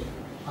 I think.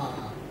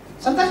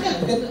 Sometimes,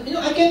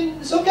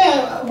 yeah, it's okay.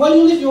 Why do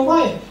you leave your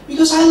wife?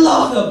 Because I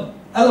love them.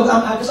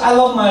 Because I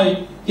love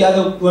the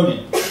other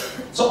women.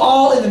 So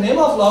all in the name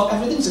of love,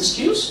 everything's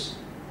excused.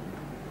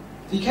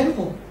 Be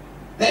careful.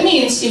 That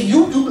means if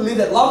you do believe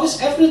that love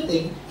is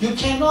everything, you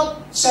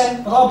cannot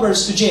send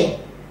robbers to jail.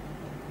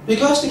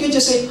 Because they can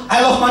just say,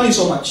 I love money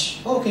so much.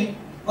 Oh, okay,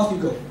 off you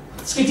go.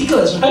 It's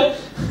ridiculous, right?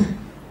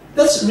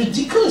 That's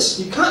ridiculous.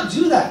 You can't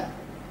do that.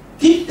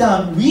 Deep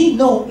down, we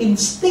know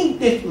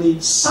instinctively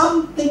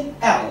something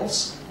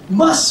else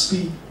must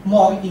be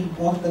more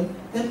important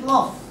than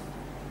love.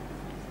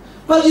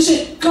 But you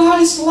say,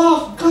 God is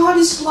love. God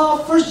is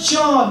love. 1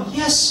 John,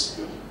 yes,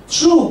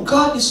 true,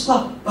 God is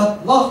love.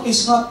 But love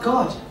is not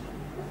God.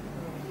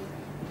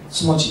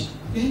 Small g.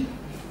 Okay?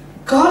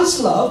 God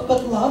is love,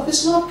 but love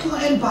is not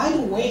God. And by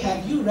the way,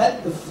 have you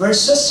read the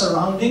verses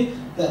surrounding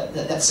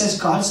that says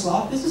God is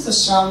love? This is the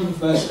surrounding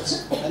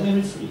verses. Let me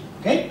read for you.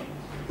 Okay?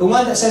 The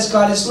one that says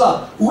God is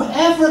love.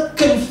 Whoever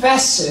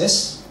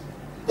confesses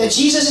that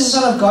Jesus is the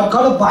Son of God,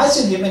 God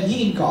abides in him and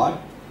he in God.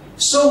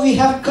 So we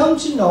have come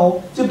to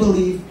know, to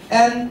believe,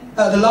 and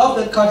the love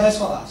that God has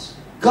for us.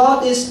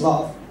 God is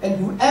love, and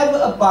whoever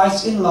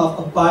abides in love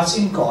abides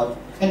in God,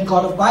 and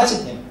God abides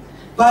in him.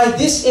 By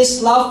this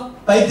is love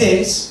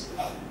perfected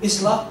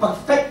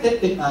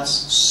in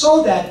us,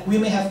 so that we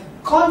may have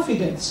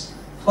confidence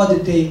for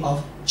the day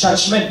of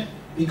judgment,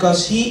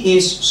 because he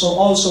is, so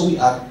also we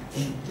are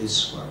in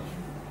this world.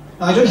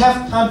 Now, I don't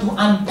have time to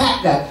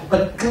unpack that,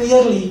 but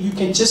clearly you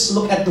can just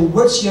look at the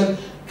words here.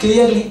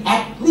 Clearly,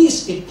 at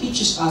least it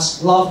teaches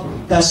us love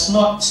does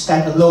not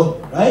stand alone,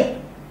 right?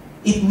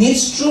 It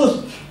needs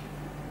truth.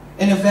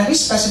 And a very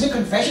specific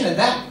confession at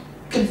that.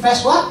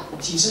 Confess what?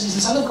 Jesus is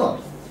the Son of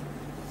God.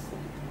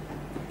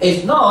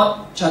 If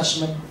not,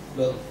 judgment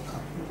will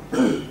come.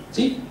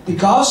 See, the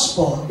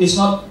gospel is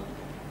not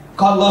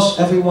God loves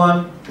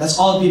everyone, let's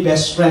all be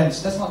best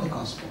friends. That's not the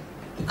gospel.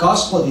 The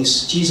gospel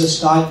is Jesus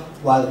died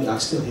while we are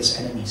still his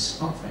enemies,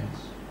 not friends.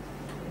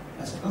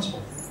 That's the gospel.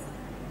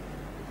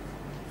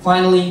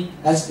 Finally,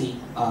 that's the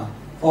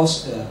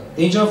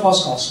danger of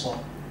false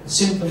gospel, the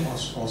symptom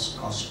of false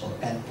gospel,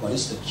 and what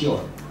is the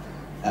cure.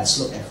 Let's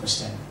look at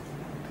verse 10.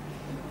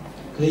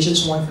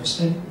 Galatians 1 verse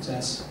 10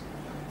 says,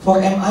 For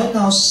am I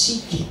now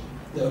seeking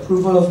the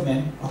approval of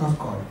men or of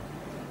God?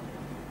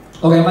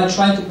 Or am I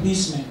trying to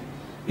please men?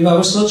 If I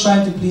were still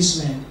trying to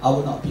please men, I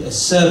would not be a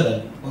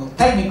servant. Well,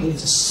 technically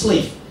it's a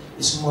slave.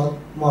 It's more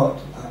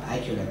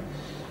accurate.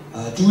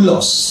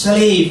 Doulos,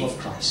 slave of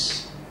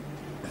Christ.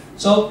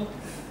 So,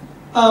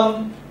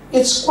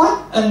 it's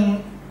quite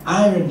an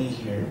irony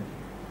here.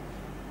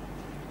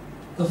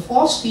 The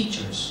false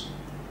teachers,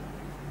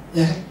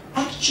 they're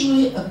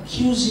actually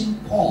accusing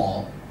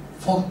Paul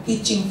for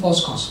teaching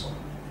false gospel.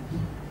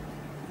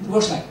 It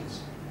works like this.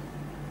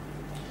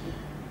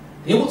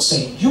 They would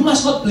say, you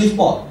must not believe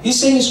Paul.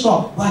 He's saying it's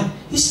wrong. Why?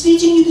 He's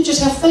teaching you to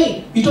just have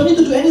faith. You don't need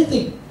to do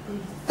anything.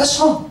 That's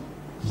wrong.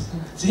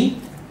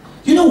 See?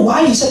 You know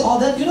why he said all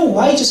that? You know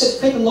why he just said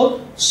faith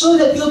alone? So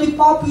that you'll be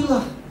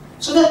popular.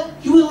 So that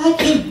you will like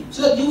him.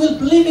 So that you will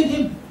believe in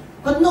him.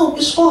 But no,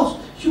 it's false.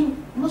 You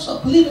must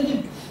not believe in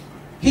him.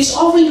 He's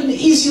offering you the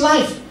easy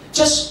life.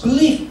 Just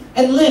believe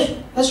and live.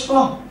 That's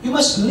wrong. You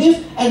must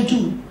live and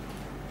do.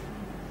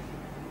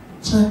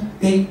 So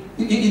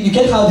you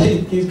get how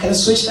they kind of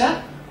switch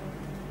that?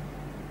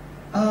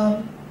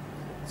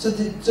 So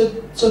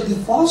the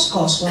false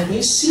gospel,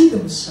 they see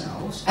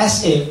themselves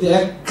as if they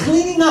are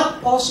cleaning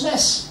up Paul's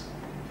mess.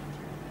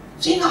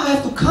 See, now I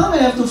have to come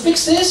and I have to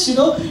fix this, you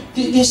know.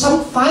 There's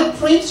some fine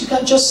prints, you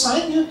can't just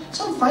sign.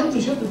 Some fine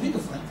prints, you have to read the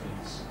fine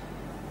prints.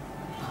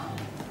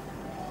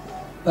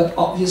 But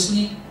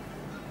obviously,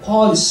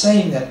 Paul is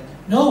saying that,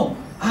 no,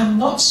 I'm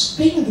not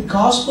speaking the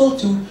gospel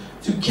to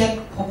get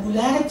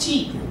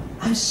popularity.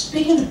 I'm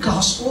speaking the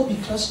gospel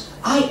because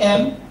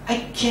I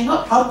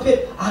cannot help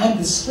it. I am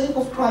the slave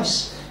of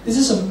Christ. This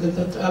is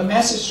a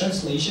Message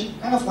translation,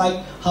 kind of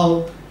like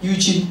how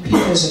Eugene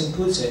Peterson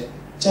puts it.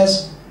 It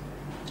says,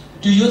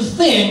 do you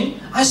think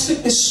I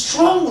speak this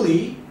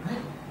strongly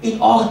in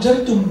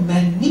order to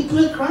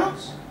manipulate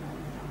crowds?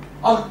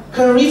 Or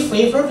curry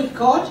favor with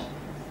God?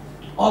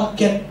 Or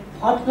get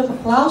popular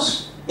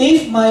applause?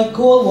 If my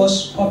goal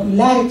was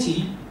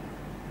popularity,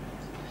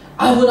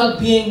 I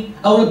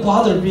would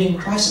bother being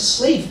Christ's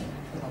slave.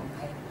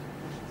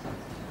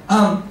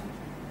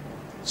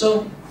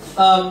 So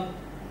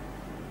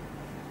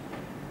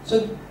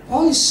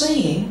Paul is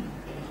saying,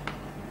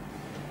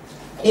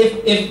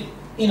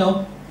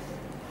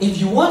 if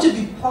you want to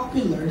be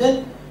popular,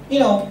 then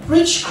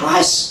preach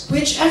Christ,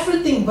 preach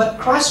everything but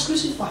Christ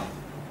crucified.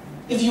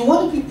 If you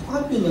want to be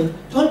popular,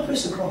 don't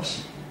preach the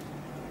cross.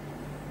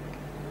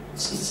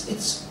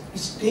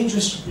 It's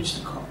dangerous to preach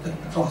the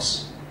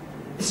cross.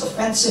 It's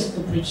offensive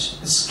to preach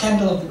the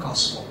scandal of the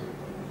gospel.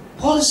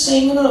 Paul is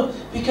saying, no, no, no,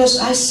 because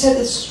I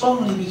said it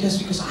strongly,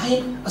 because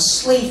I am a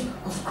slave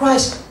of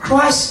Christ.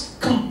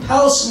 Christ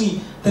compels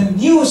me. The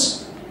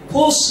news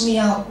pulls me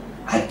out.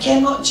 I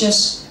cannot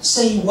just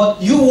say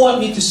what you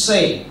want me to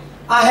say.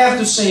 I have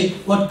to say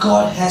what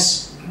God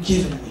has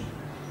given me.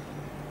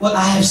 What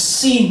I have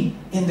seen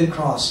in the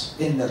cross,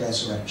 in the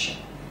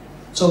resurrection.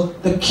 So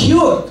the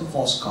cure to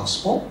false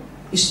gospel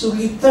is to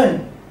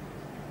return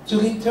to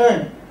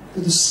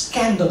the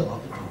scandal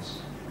of the cross.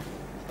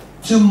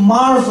 To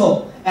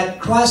marvel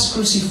at Christ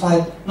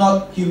crucified,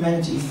 not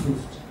humanity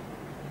improved.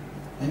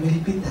 Let me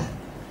repeat that.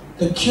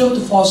 The cure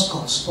to false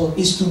gospel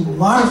is to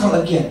marvel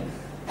again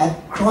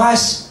at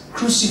Christ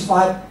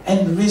crucified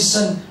and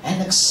risen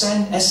and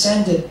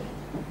ascended,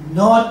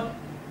 not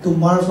to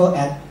marvel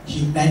at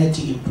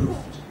humanity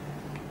improved.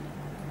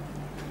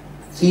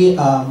 See,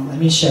 let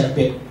me share a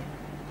bit.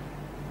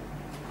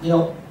 You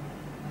know,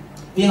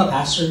 being a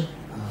pastor,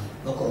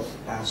 local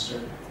pastor,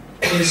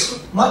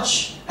 is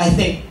much, I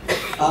think,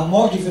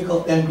 more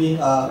difficult than being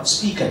a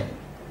speaker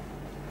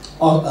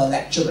or a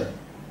lecturer.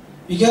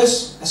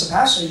 Because as a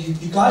pastor,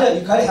 you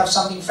gotta have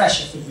something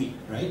fresh every week,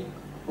 right?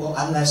 Well,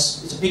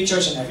 unless it's a big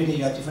church and every day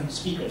you have different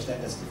speakers,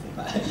 that's different.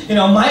 But you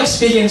know, my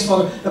experience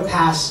for the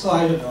past,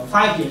 I don't know,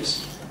 5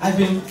 years, I've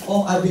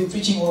been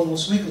preaching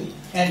almost weekly,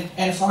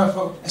 and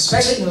for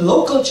especially in a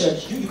local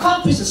church, you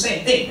can't preach the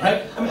same thing,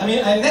 right? I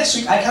mean, next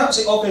week I cannot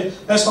say, okay,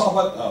 let's talk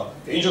about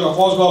the angel of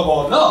false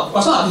gospel. No, of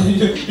course not.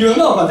 You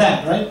know about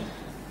that, right?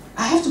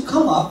 I have to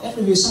come up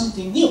every week with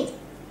something new,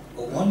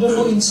 a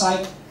wonderful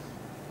insight,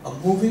 a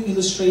moving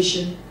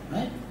illustration,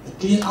 right? A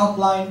clear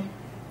outline,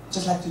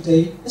 just like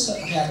today. It's a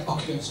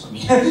occurrence for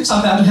me. Sometimes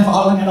I don't have an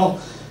outline at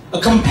all.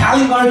 A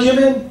compelling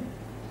argument,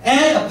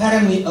 and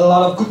apparently a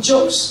lot of good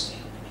jokes,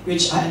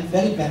 which I am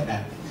very bad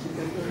at.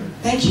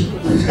 Thank you.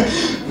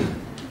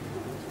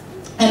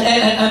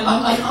 and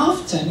I'm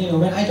often, you know,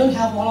 when I don't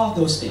have all of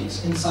those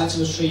things, insights,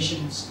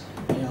 illustrations,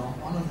 you know,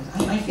 all of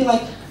this, I feel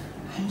like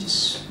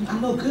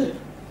I'm no good.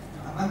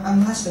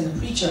 I'm less than a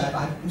preacher.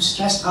 I'm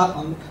stressed out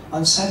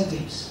on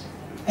Saturdays.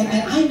 And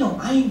I know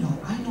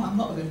I'm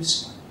not very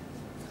smart.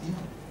 I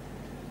know.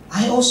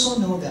 I also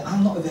know that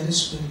I'm not very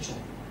spiritual.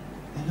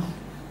 I know.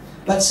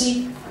 But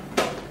see,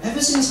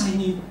 ever since I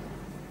knew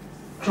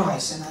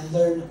Christ and I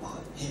learned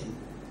about Him,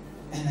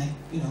 and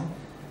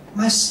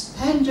my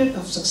standard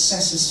of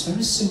success is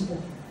very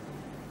simple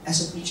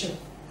as a preacher,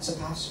 as a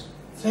pastor.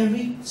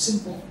 Very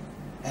simple.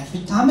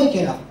 Every time I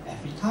get up,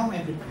 every time I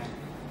prepare,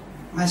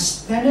 my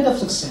standard of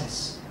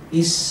success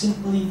is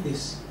simply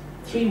this.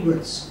 3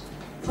 words.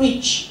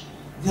 Preach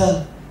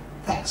the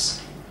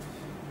text.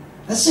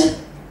 That's it.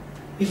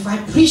 If I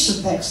preach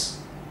the text,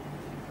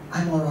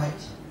 I'm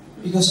alright.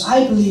 Because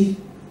I believe,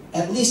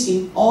 at least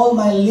in all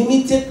my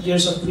limited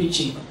years of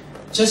preaching,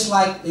 just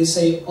like they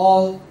say,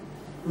 all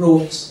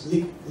roads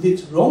lead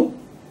to Rome,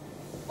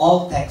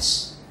 all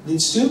text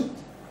leads to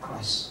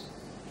Christ.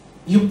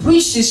 You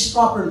preach this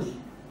properly,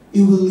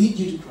 it will lead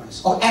you to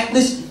Christ. Or at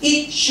least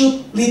it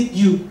should lead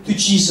you to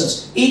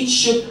Jesus. It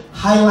should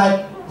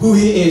highlight who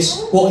He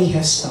is, what He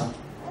has done.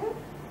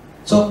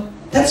 So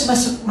that's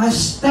my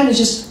stand, is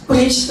just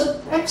preach the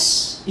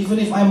text, even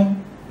if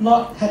I'm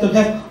not had to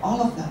have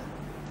all of that.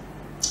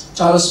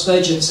 Charles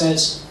Spurgeon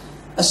says,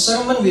 a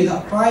sermon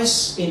without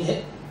Christ in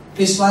it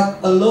is like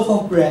a loaf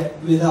of bread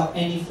without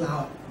any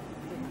flour.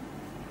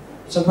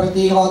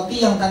 Seperti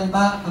roti yang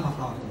tanpa apa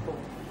flour?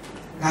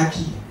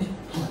 Ragi.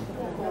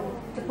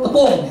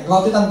 Tepung,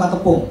 roti tanpa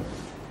tepung.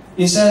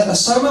 He says, a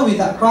sermon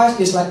without Christ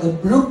is like a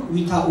brook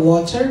without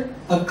water,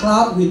 a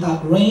cloud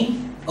without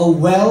rain, a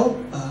well,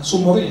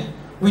 sumur,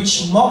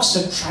 which mocks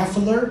the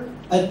traveler,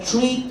 a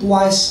tree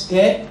twice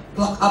dead,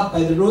 plucked up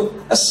by the root,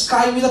 a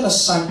sky without a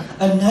sun,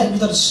 a night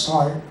without a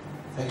star.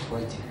 Very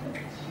poetic.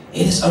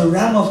 It is a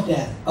realm of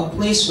death, a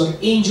place where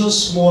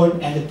angels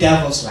mourn and the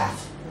devils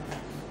laugh.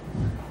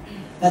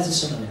 That's a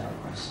sermon without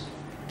Christ.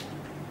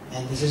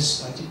 And this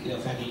is, I think, a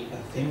very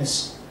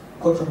famous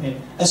quote from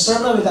him. A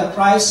sermon without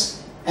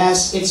Christ,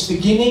 as its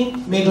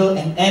beginning, middle,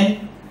 and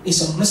end,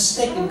 is a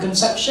mistake in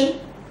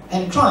conception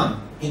and crime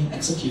in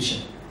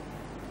execution.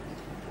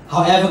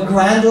 However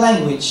grand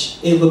language,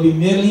 it will be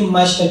merely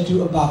much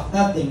ado about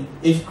nothing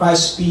if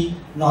Christ be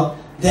not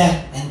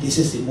there. And this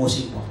is the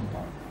most important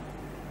part.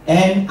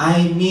 And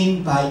I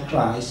mean by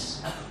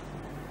Christ,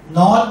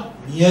 not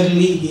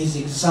merely His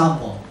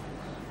example,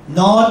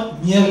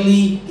 not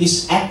merely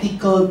His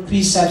ethical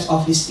precepts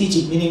of His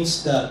teaching, meaning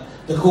the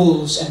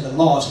rules and the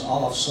laws and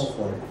all of so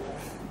forth.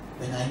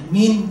 When I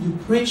mean you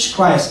preach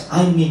Christ,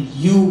 I mean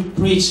you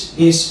preach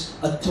His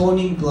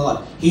atoning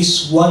blood,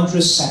 His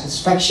wondrous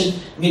satisfaction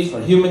made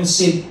for human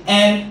sin,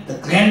 and the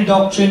grand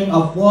doctrine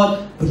of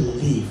what?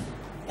 Believe.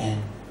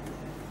 And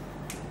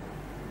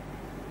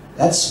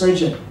that's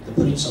Spurgeon, the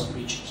Prince of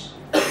Preachers.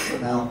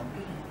 Now,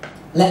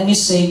 let me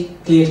say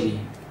clearly,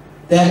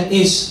 there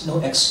is no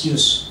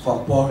excuse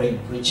for boring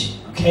preaching,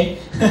 okay?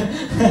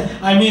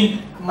 I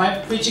mean, my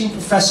preaching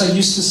professor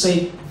used to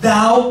say,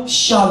 thou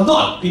shalt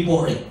not be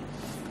boring.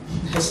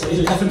 That's the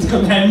 11th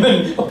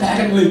commandment,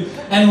 apparently.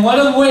 And one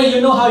of the way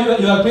you know how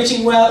you are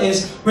preaching well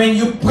is when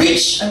you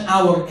preach an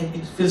hour and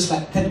it feels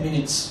like 10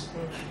 minutes.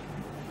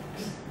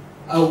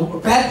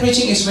 Bad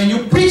preaching is when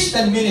you preach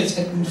 10 minutes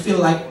and it feel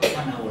like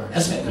 1 hour.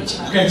 That's bad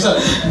preaching. Okay, so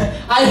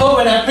I hope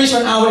when I preach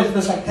 1 hour it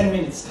feels like 10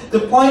 minutes.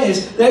 The point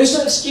is, there is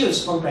no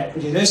excuse for bad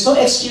preaching. There is no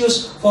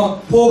excuse for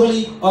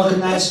poorly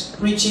organized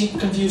preaching,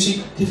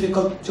 confusing,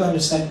 difficult to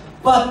understand.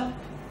 But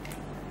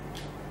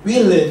we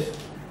live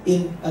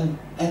in an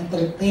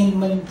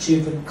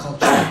entertainment-driven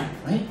culture,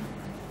 right?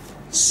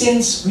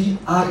 Since we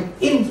are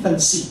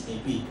infancy,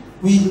 maybe,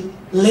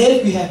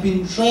 we have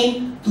been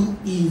trained to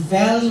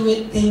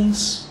evaluate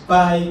things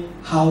by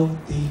how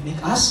they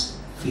make us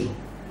feel.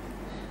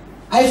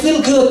 I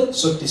feel good,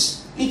 so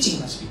this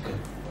teaching must be good.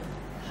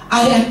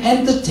 I am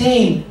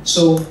entertained,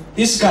 so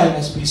this guy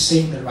must be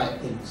saying the right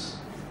things.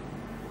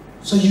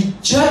 So you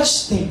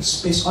judge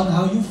things based on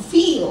how you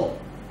feel,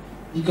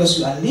 because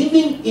you are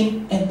living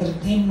in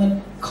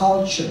entertainment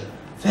culture.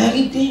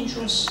 Very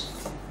dangerous.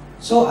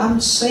 So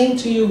I'm saying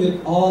to you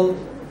with all,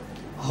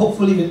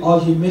 hopefully with all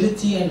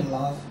humility and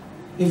love,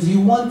 if you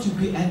want to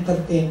be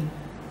entertained,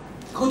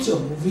 go to a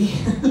movie.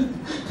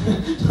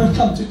 Don't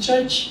come to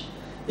church.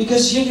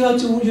 Because you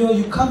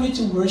come here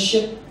to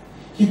worship.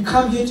 You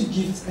come here to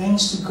give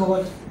thanks to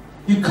God.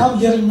 You come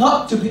here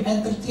not to be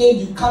entertained.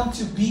 You come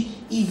to be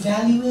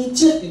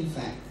evaluated, in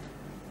fact.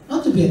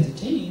 Not to be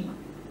entertained.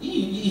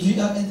 If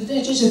you are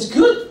entertained, it's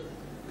good.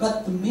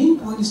 But the main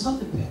point is not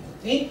to be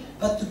entertained,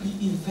 but to be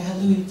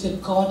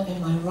evaluated. God,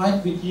 am I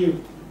right with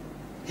you?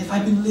 Have I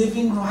been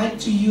living right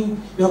to you,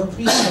 your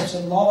precepts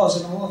and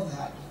laws and all of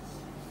that?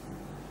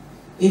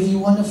 If you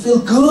want to feel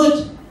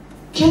good,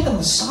 get a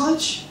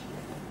massage.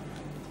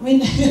 I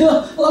mean,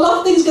 a lot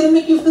of things can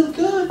make you feel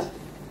good.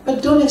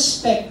 But don't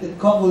expect that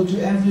God will do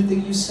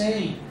everything you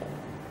say.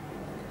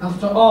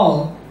 After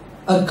all,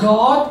 a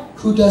God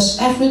who does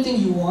everything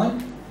you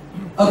want,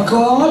 a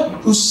God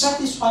who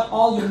satisfies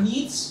all your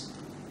needs,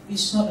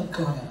 is not a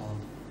God at all.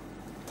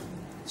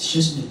 It's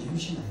just an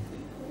illusion, I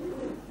think.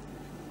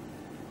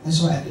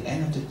 That's why at the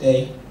end of the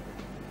day,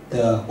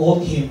 the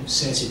old hymn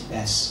says it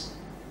best.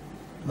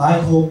 My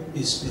hope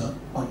is built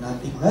on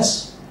nothing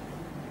less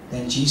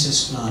than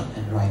Jesus' blood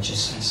and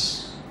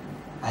righteousness.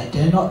 I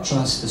dare not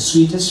trust the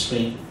sweetest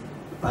frame,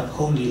 but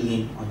wholly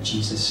lean on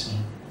Jesus'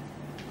 name.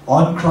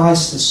 On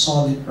Christ the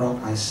solid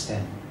rock I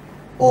stand.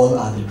 All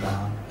other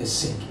ground is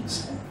sinking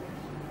sand.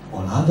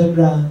 All other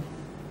ground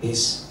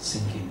is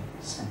sinking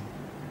sand.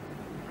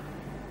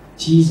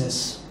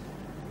 Jesus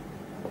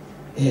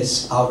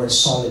is our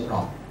solid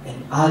rock,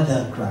 and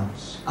other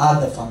grounds,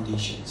 other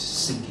foundations,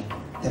 sinking,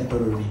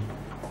 temporary,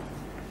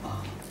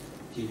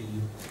 giving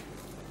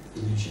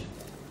you illusion.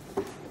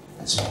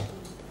 That's all.